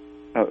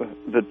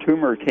 The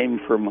tumor came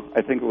from,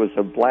 I think it was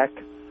a black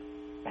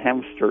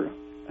hamster,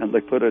 and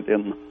they put it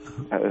in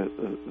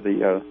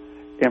the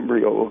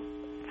embryo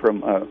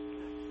from a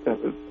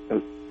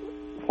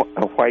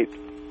white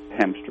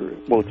hamster.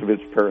 Both of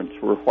its parents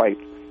were white,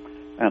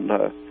 and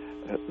the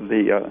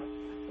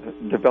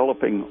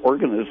developing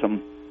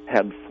organism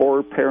had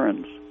four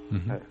parents.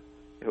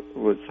 It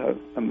was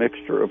a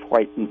mixture of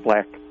white and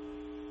black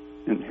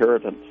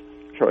inheritance,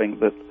 showing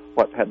that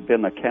what had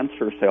been a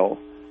cancer cell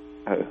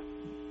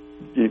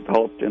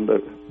developed into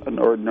an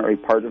ordinary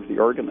part of the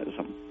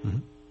organism.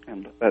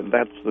 And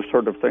that's the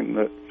sort of thing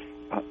that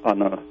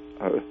on a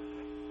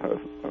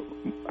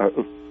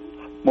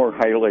more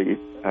highly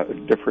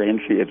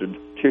differentiated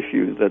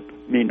tissue that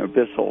Mina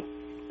Bissell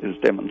is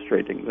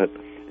demonstrating, that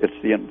it's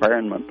the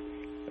environment,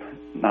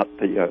 not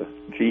the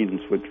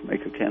genes, which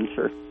make a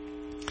cancer.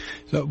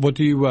 So, what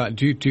do you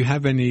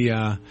have any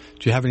do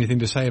you have anything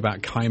to say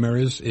about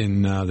chimeras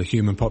in the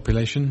human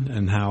population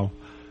and how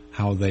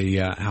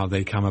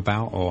they come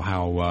about, or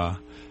how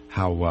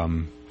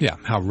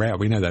rare?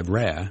 We know they're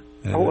rare.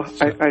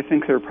 I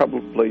think they're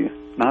probably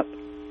not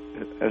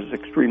as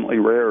extremely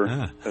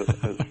rare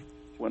as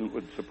one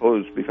would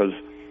suppose, because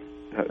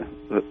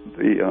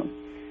the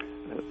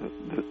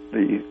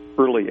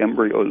early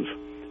embryos,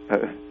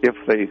 if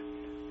they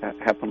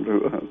happen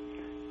to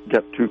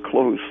get too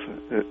close,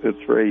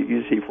 it's very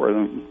easy for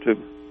them to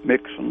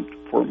mix and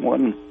form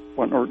one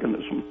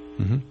organism.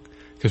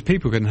 Because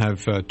people can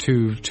have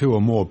two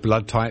or more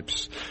blood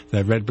types.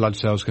 Their red blood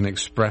cells can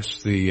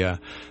express the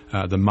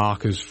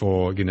markers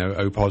for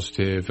O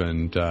positive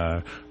and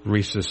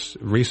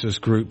rhesus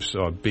groups,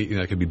 or B,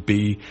 it could be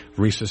B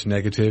rhesus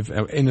negative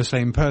in the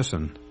same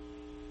person.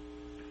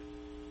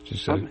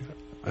 Just, I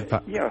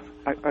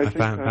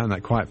found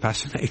that quite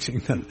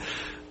fascinating.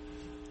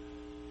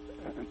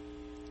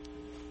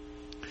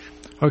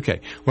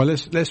 Okay, well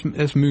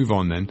let's move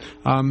on then.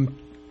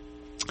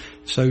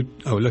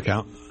 Look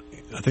out!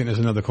 I think there's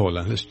another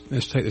caller.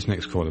 Let's take this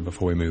next caller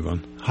before we move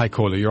on. Hi,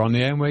 caller. You're on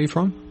the air. Where are you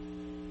from?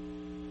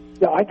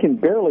 Yeah, I can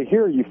barely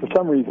hear you for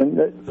some reason.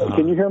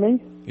 Can you hear me?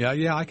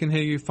 Yeah, I can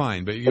hear you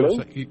fine. But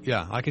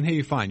I can hear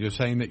you fine. You're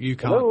saying that you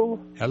can't.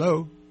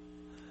 Hello.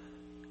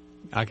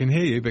 I can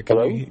hear you, but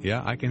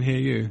I can hear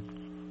you.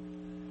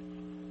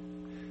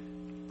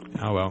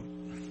 Oh well.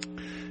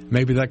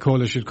 Maybe that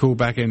caller should call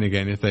back in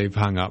again if they've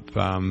hung up.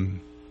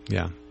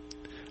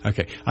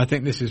 Okay. I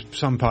think this is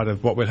some part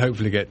of what we'll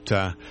hopefully get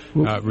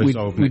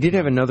resolved. We did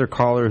have another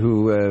caller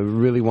who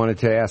really wanted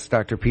to ask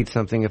Dr. Peat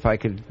something, if I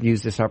could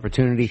use this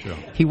opportunity. Sure.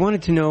 He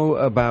wanted to know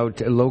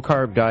about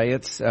low-carb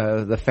diets,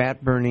 the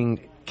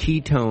fat-burning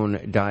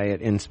ketone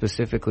diet, and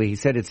specifically, he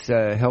said it's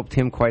helped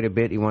him quite a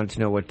bit. He wanted to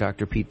know what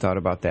Dr. Peat thought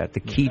about that, the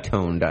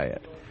ketone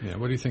diet. Yeah,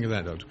 what do you think of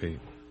that, Dr. Peat?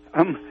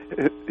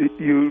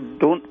 You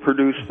don't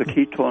produce the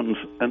ketones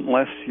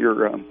unless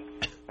you're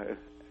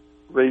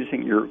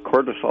raising your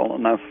cortisol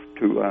enough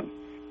to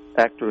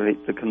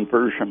activate the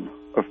conversion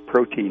of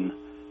protein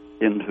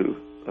into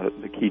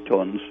the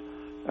ketones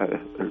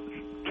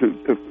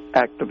to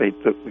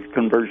activate the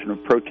conversion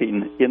of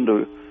protein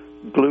into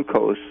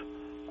glucose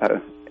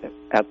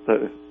at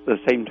the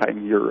same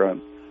time you're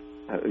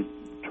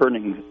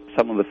turning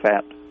some of the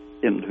fat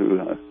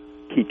into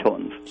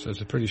ketones. So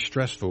it's a pretty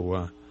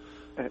stressful.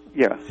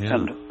 Yeah,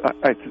 and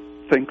I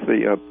think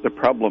the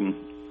problem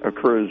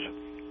occurs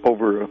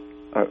over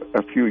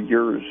a few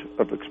years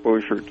of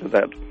exposure to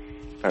that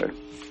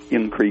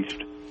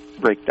increased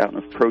breakdown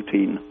of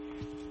protein.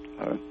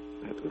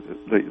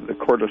 The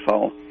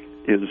cortisol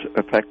is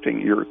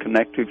affecting your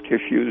connective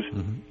tissues,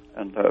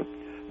 and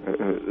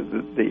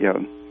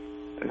the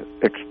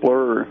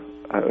explorer,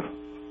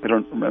 I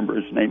don't remember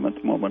his name at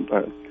the moment,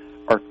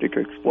 Arctic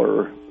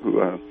explorer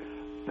who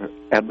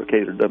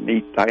advocated a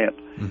meat diet,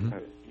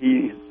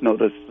 he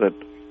noticed that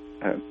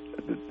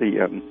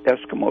the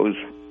Eskimos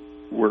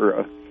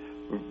were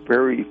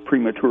very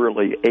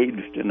prematurely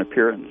aged in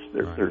appearance.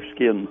 Their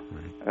skin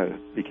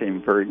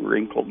became very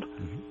wrinkled,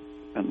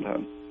 and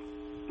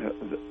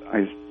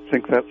I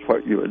think that's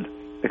what you would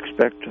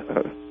expect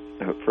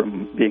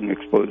from being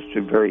exposed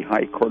to very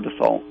high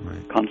cortisol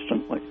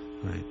constantly.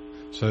 Right.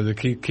 So the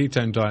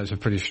ketone diet is a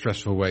pretty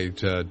stressful way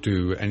to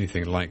do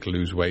anything like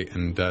lose weight,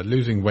 and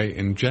losing weight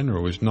in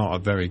general is not a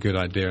very good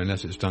idea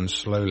unless it's done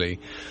slowly,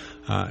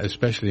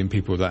 especially in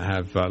people that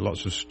have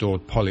lots of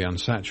stored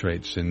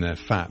polyunsaturates in their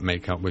fat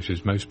makeup, which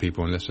is most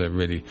people, unless they're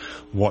really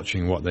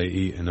watching what they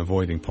eat and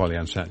avoiding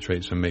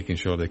polyunsaturates and making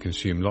sure they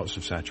consume lots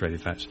of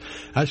saturated fats.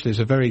 Actually, it's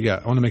a very,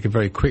 I want to make a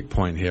very quick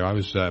point here. I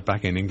was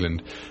back in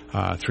England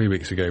 3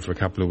 weeks ago for a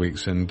couple of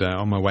weeks, and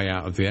on my way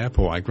out of the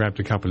airport, I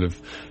grabbed a couple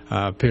of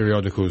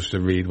periodicals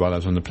to read while I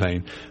was on the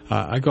plane.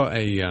 I got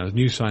a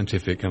New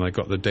Scientific, and I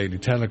got the Daily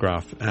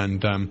Telegraph,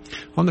 and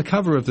on the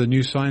cover of the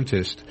New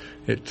Scientist,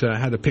 it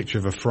had a picture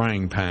of a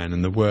frying pan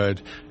and the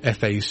word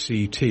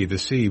F-A-C-T. The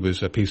C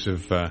was a piece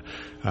of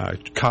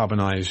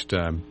carbonized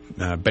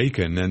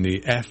bacon, and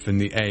the F and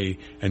the A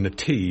and the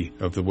T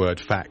of the word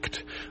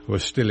fact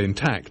was still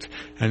intact.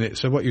 And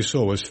so what you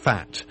saw was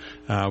fat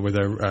with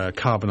a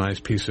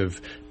carbonized piece of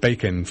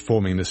bacon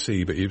forming the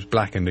C, but it was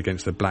blackened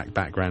against the black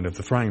background of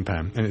the frying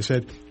pan. And it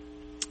said,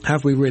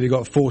 have we really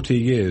got 40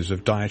 years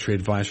of dietary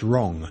advice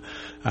wrong?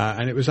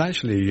 And it was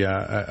actually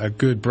a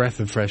good breath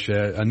of fresh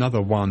air,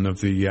 another one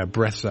of the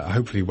breaths that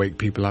hopefully wake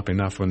people up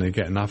enough when they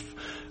get enough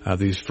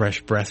these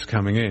fresh breaths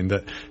coming in,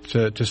 that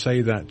to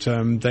say that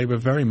they were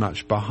very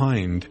much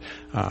behind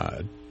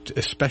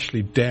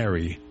especially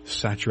dairy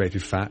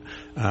saturated fat,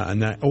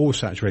 and that all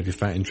saturated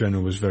fat in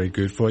general was very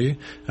good for you,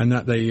 and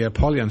that the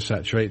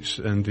polyunsaturates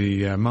and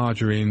the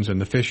margarines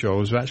and the fish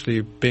oils are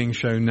actually being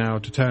shown now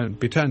to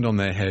be turned on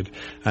their head,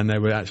 and they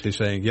were actually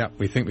saying, yep,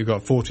 we think we've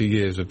got 40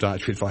 years of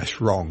dietary advice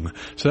wrong.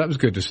 So that was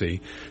good to see.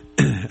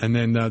 And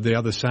then the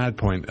other sad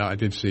point that I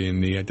did see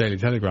in the Daily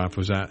Telegraph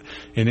was that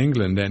in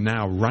England they're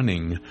now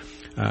running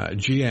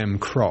GM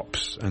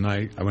crops, and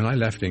when I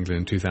left England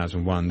in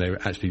 2001,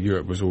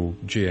 Europe was all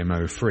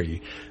GMO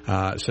free.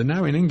 So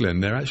now in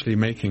England they're actually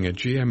making a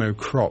GMO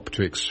crop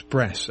to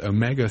express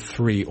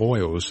omega-3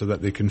 oils so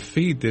that they can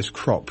feed this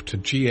crop to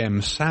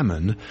GM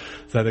salmon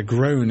that are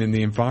grown in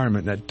the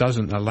environment that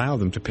doesn't allow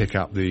them to pick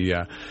up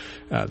the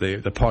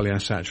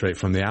polyunsaturates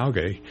from the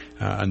algae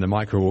and the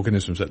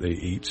microorganisms that they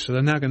eat. So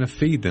they're now going to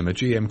feed them a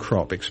GM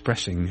crop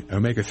expressing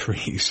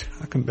omega-3s.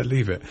 I can't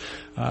believe it.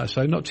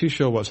 So not too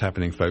sure what's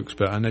happening, folks,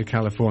 but I know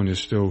California's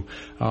still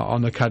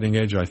on the cutting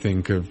edge, I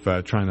think, of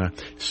trying to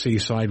see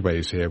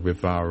sideways here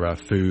with our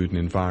food and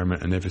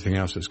environment and everything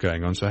else that's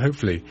going on. So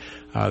hopefully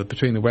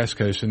between the West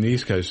Coast and the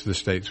East Coast of the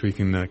States, we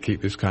can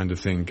keep this kind of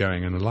thing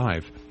going and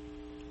alive.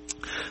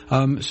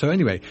 So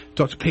anyway,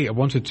 Dr. Peat, I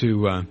wanted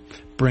to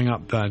bring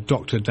up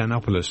Dr.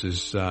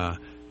 Danopoulos'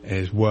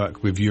 his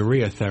work with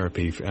urea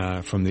therapy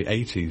from the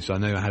 80s. I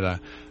know I had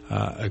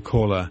a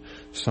caller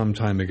some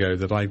time ago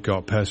that I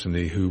got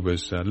personally who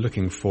was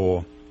looking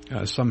for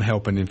some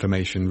help and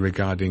information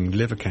regarding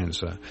liver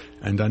cancer.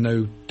 And I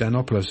know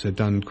Danopoulos had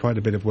done quite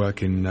a bit of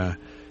work in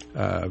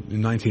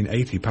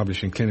 1980,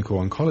 published in Clinical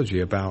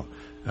Oncology, about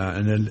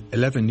an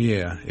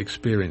 11-year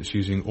experience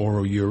using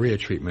oral urea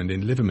treatment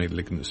in liver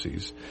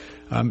malignancies.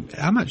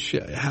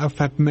 How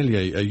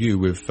familiar are you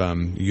with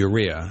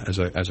urea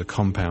as a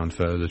compound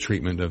for the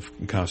treatment of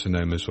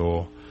carcinomas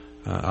or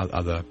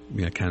other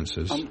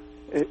cancers?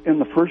 In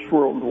the First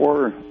World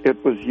War, it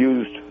was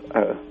used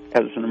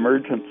as an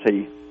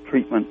emergency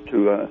treatment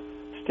to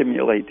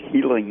stimulate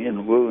healing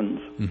in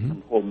wounds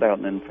and hold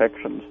down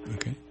infections.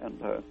 Okay.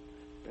 And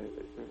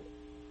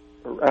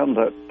around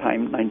that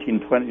time,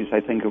 1920s,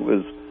 I think it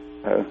was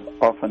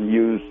often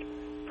used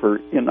for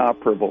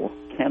inoperable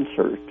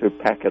cancer to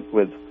pack it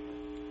with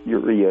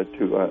urea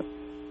to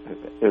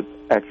it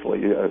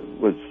actually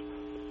was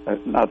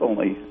not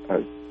only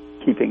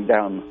keeping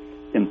down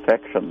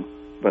infection,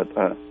 but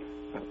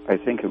I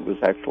think it was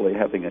actually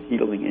having a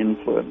healing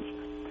influence.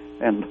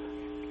 And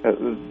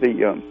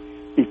the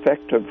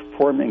effect of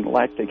forming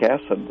lactic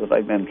acid that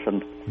I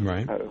mentioned,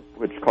 right,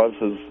 which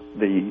causes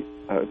the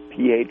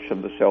pH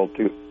of the cell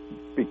to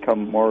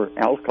become more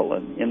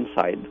alkaline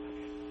inside,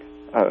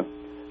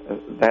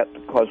 that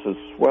causes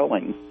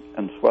swelling,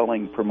 and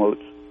swelling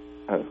promotes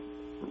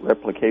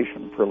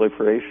replication,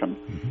 proliferation,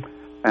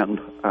 and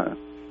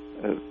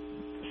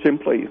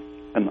simply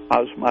an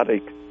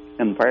osmotic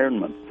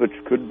environment, which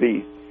could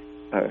be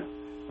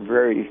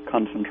very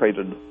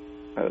concentrated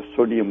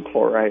sodium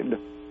chloride,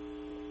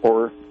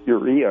 or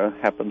urea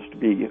happens to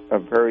be a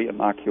very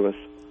innocuous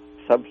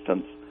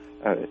substance.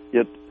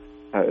 It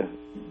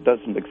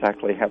doesn't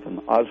exactly have an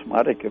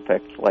osmotic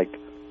effect like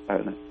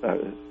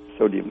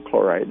sodium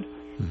chloride,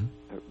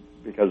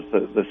 because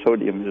the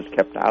sodium is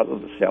kept out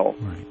of the cell.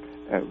 Right.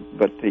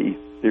 But the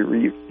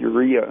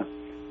urea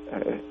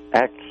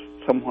acts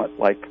somewhat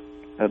like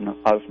an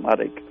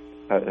osmotic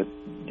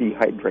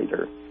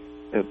dehydrator.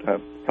 It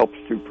helps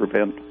to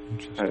prevent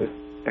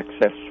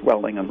excess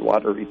swelling and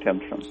water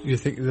retention. You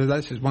think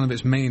that's one of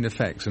its main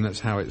effects, and that's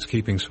how it's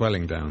keeping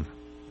swelling down?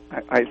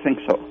 I think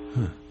so.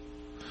 Huh.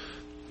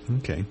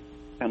 Okay.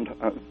 And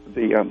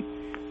the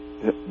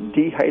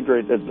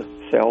dehydrated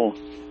cell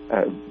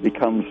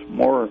becomes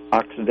more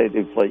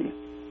oxidatively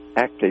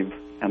active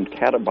and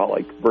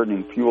catabolic,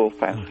 burning fuel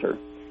faster,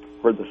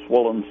 where the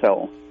swollen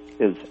cell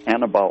is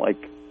anabolic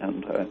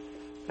and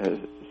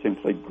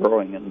simply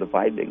growing and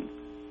dividing.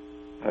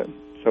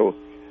 So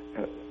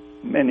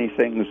many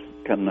things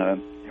can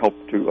help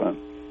to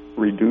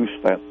reduce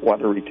that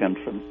water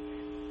retention.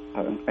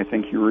 I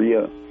think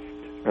urea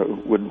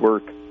would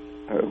work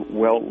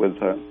well with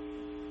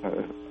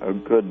a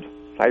good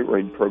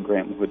thyroid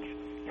program, which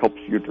helps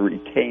you to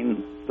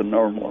retain the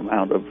normal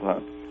amount of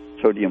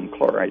sodium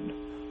chloride.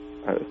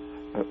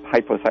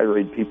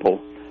 Hypothyroid people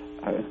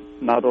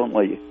not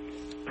only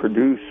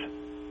produce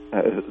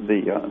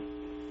the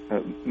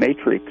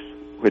matrix,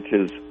 which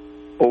is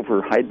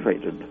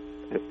overhydrated,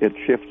 it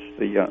shifts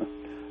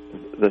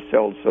the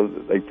cells so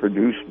that they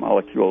produce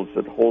molecules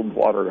that hold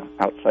water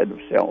outside of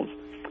cells.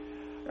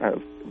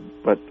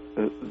 But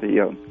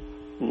the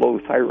low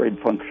thyroid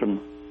function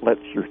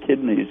lets your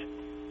kidneys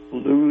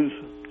lose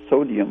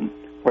sodium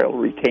while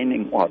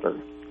retaining water.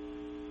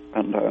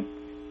 And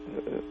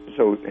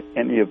so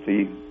any of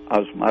the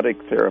osmotic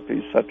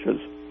therapies, such as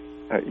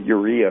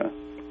urea,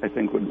 I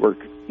think would work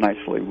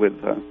nicely with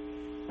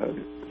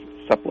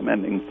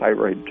supplementing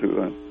thyroid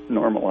to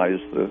normalize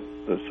the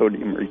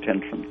sodium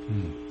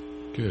retention.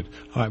 Good.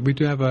 All right, we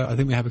do have I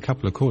think we have a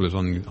couple of callers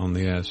on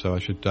the air, so I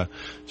should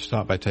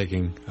start by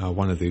taking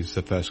one of these.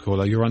 The first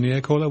caller. You're on the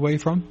air, caller. Where are you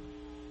from?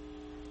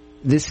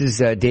 This is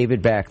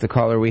David Back, the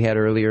caller we had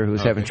earlier who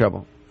was having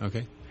trouble.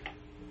 Okay.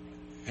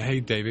 Hey,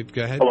 David,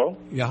 go ahead. Hello?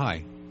 Yeah,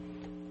 hi.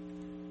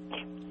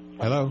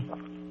 Hello?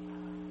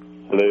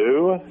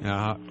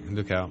 Hello?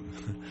 Look out.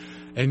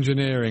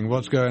 Engineering,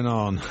 what's going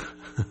on?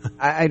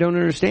 I don't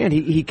understand.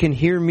 He can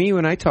hear me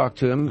when I talk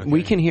to him. Okay.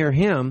 We can hear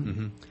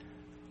him.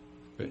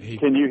 But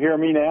can you hear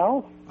me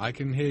now? I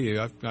can hear you.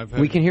 I've heard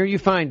we can hear you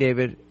fine,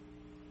 David.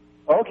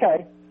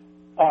 Okay.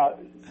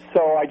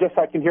 So I guess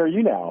I can hear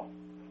you now.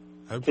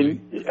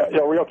 Hopefully.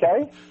 Are we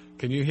okay?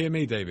 Can you hear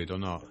me, David, or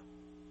not?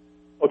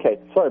 Okay,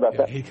 sorry about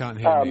that. He can't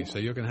hear me, so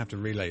you're going to have to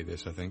relay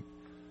this, I think.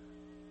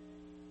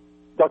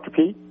 Dr.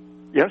 Peat?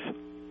 Yes?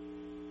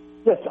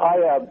 Yes,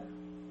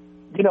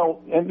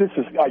 and this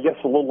is, I guess,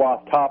 a little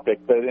off topic,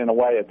 but in a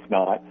way it's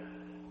not.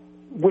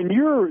 When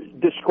you're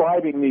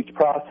describing these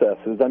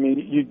processes, I mean,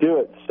 you do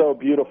it so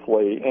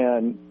beautifully,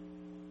 and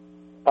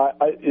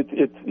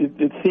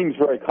it seems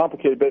very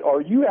complicated, but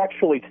are you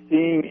actually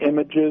seeing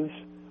images?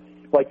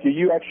 Like, do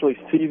you actually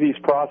see these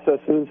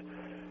processes?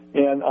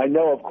 And I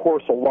know, of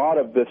course, a lot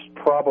of this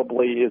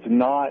probably has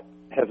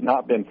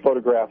not been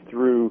photographed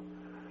through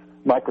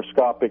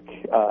microscopic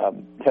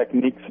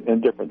techniques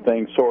and different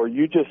things. So are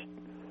you just,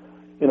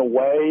 in a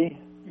way,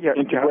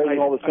 integrating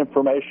all this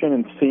information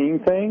and seeing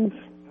things?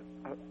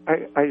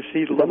 I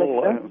see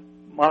little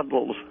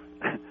models.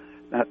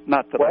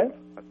 Not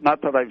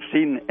that I've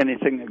seen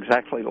anything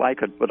exactly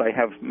like it, but I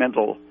have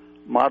mental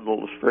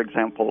models, for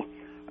example,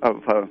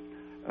 of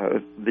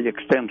the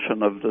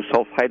extension of the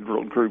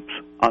sulfhydryl groups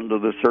onto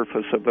the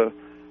surface of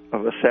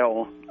a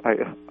cell.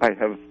 I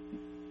have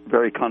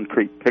very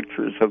concrete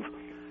pictures of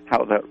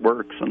how that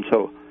works, and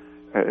so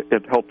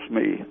it helps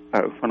me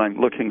when I'm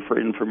looking for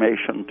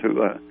information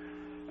to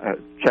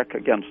check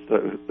against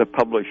the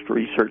published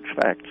research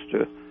facts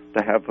to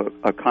have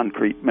a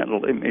concrete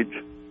mental image.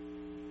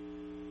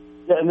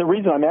 Yeah, and the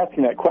reason I'm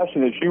asking that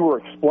question is you were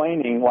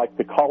explaining like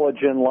the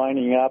collagen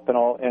lining up and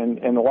all, and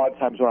a lot of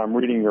times when I'm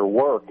reading your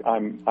work, I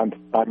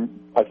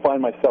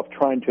find myself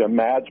trying to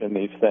imagine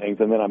these things,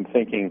 and then I'm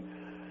thinking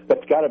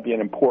that's got to be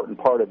an important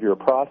part of your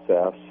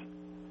process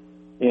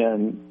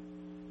in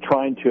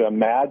trying to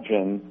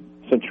imagine,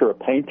 since you're a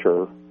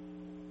painter,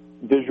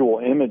 visual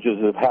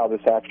images of how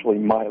this actually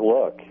might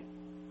look.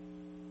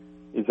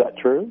 Is that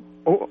true?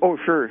 Oh,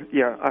 sure.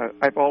 Yeah,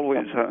 I've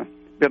always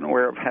been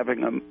aware of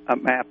having a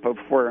map of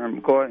where I'm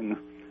going,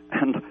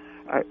 and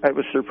I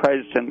was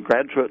surprised in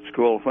graduate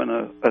school when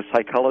a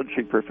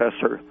psychology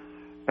professor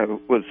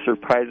was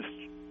surprised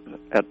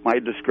at my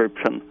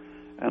description,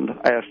 and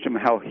I asked him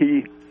how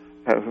he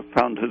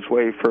found his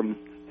way from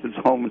his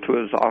home to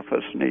his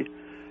office, and he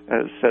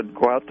said,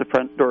 go out the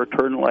front door,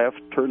 turn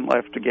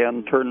left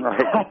again, turn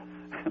right.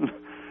 And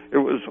it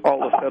was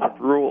all a set of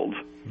rules.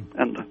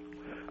 And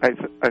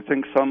I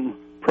think some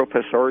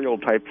professorial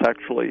types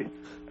actually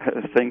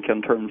think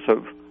in terms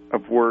of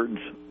words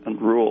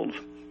and rules.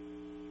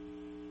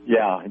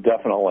 Yeah,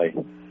 definitely.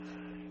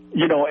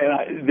 You know,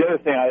 and the other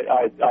thing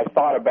I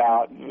thought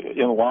about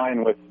in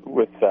line with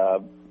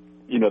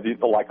you know, the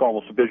like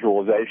almost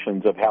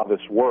visualizations of how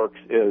this works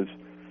is,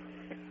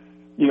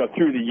 you know,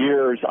 through the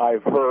years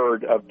I've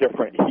heard of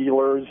different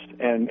healers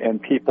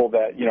and people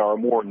that, you know, are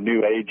more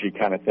new agey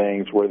kind of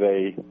things where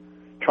they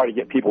try to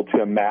get people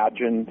to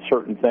imagine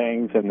certain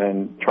things and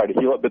then try to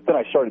heal it. But then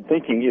I started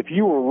thinking, if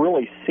you were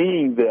really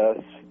seeing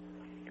this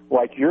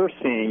like you're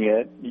seeing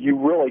it, you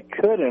really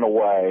could, in a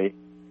way,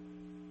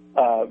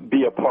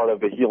 be a part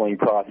of the healing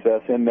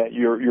process, in that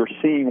you're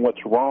seeing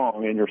what's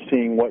wrong and you're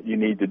seeing what you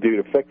need to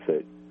do to fix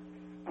it.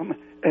 You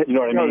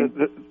know what I mean?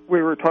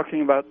 We were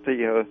talking about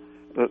the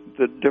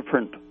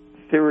different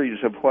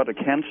theories of what a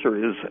cancer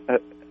is.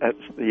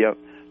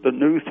 The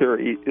new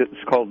theory is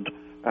called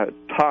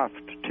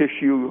Taft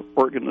Tissue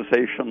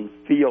Organization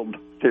Field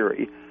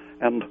Theory,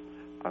 and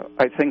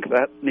I think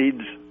that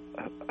needs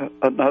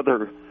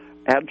another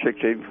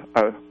adjective,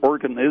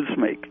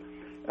 organismic.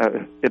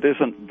 It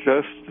isn't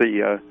just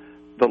the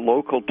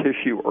local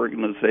tissue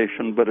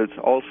organization, but it's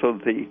also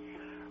the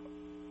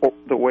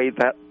way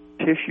that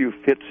tissue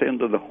fits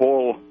into the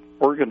whole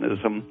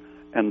organism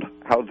and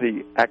how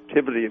the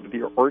activity of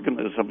the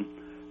organism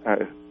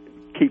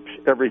keeps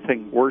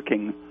everything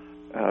working,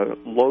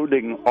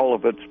 loading all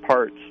of its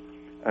parts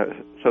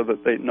so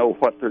that they know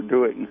what they're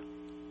doing.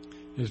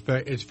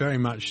 It's very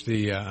much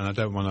the, and I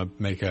don't want to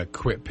make a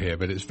quip here,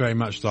 but it's very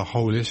much the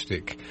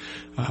holistic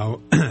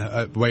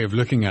way of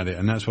looking at it,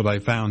 and that's what I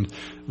found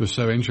was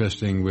so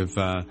interesting with,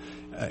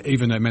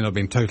 even though it may not have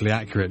been totally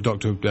accurate,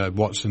 Dr.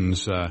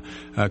 Watson's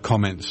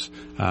comments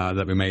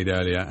that we made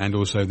earlier, and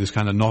also this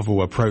kind of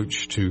novel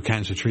approach to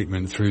cancer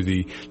treatment through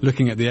the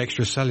looking at the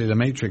extracellular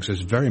matrix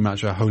as very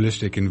much a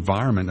holistic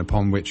environment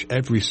upon which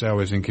every cell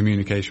is in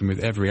communication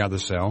with every other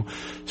cell.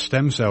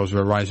 Stem cells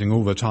are arising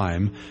all the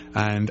time,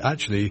 and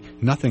actually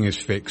nothing is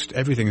fixed.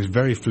 Everything is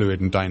very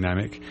fluid and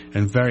dynamic,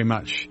 and very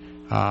much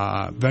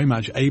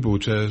able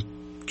to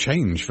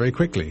change very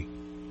quickly.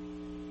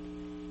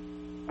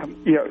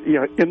 Yeah.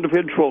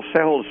 Individual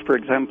cells, for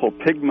example,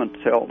 pigment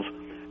cells,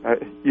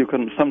 you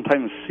can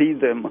sometimes see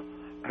them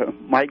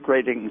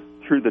migrating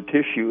through the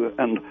tissue,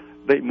 and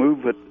they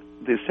move at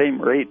the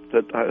same rate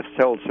that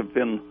cells have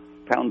been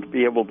found to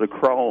be able to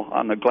crawl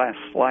on a glass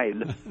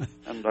slide.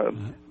 And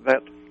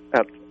that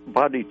at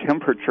body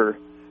temperature,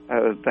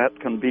 that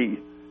can be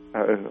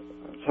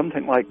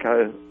something like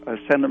a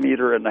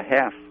centimeter and a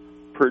half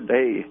per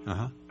day.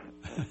 Uh-huh.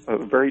 A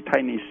very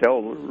tiny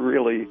cell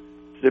really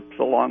zips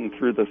along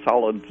through the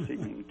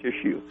solid-seeming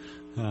tissue.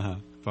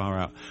 Far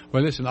out.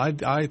 Well, listen,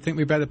 I think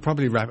we better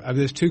probably wrap.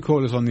 There's two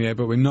callers on the air,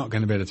 but we're not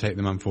going to be able to take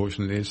them,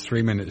 unfortunately. It's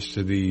 3 minutes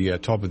to the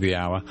top of the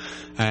hour.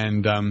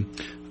 And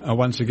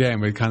once again,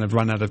 we've kind of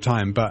run out of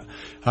time. But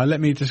let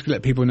me just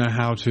let people know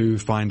how to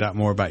find out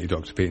more about you,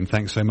 Dr. Peat, and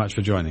thanks so much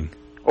for joining.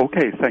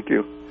 Okay, thank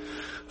you.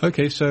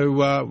 Okay,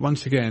 so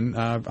once again,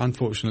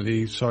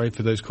 unfortunately, sorry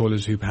for those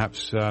callers who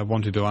perhaps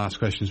wanted to ask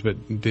questions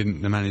but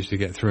didn't manage to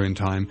get through in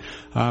time.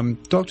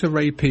 Dr.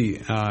 Ray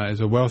Peat is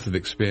a wealth of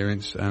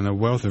experience and a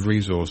wealth of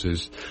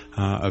resources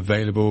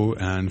available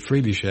and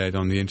freely shared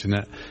on the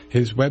internet.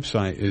 His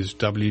website is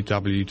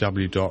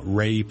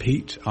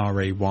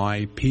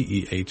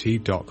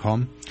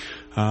www.raypeat.com.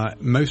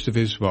 Most of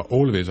his, well,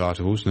 all of his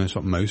articles, no, it's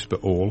not most,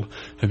 but all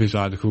of his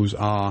articles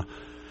are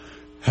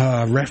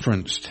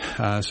referenced,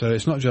 so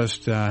it's not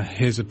just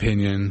his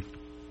opinion,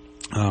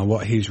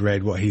 what he's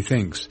read, what he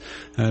thinks.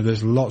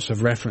 There's lots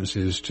of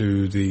references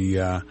to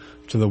the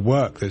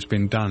work that's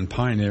been done,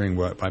 pioneering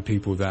work by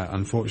people that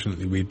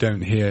unfortunately we don't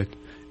hear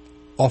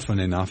often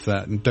enough,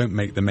 that don't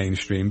make the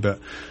mainstream. But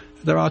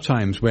there are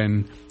times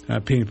when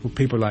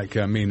people like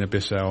Mina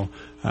Bissell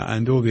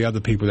and all the other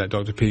people that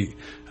Dr. Peat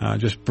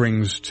just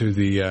brings to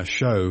the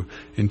show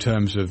in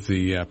terms of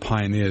the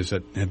pioneers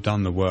that have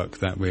done the work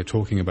that we're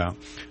talking about,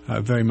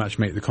 very much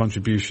make the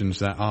contributions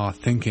that are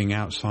thinking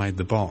outside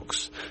the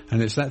box.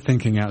 And it's that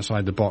thinking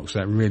outside the box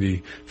that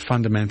really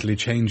fundamentally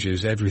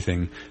changes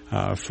everything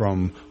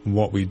from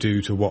what we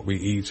do to what we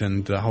eat.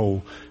 And the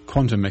whole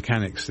quantum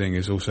mechanics thing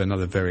is also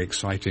another very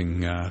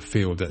exciting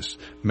field that's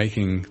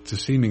making the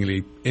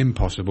seemingly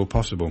impossible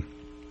possible.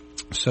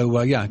 So,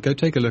 go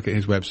take a look at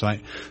his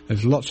website.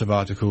 There's lots of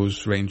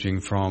articles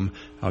ranging from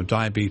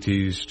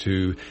diabetes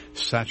to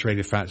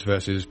saturated fats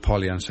versus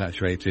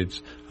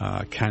polyunsaturated,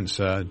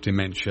 cancer,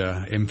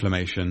 dementia,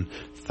 inflammation,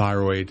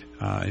 thyroid.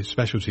 His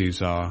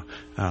specialties are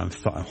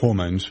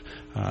hormones,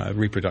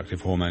 reproductive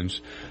hormones,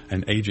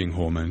 and aging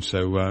hormones.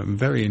 So,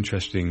 very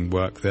interesting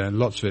work there.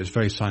 Lots of it is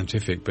very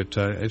scientific, but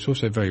it's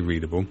also very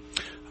readable.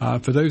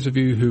 For those of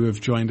you who have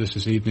joined us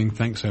this evening,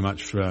 thanks so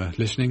much for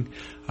listening.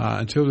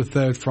 Until the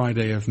third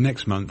Friday of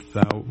next month,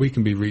 we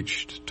can be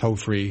reached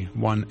toll-free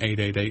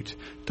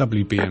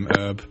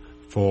 1-888-WBM-HERB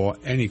for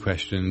any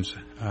questions,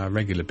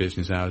 regular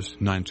business hours,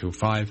 9 till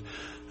 5,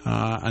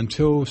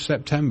 until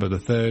September, the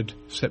 3rd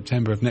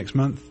September of next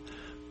month.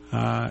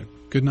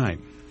 Good night.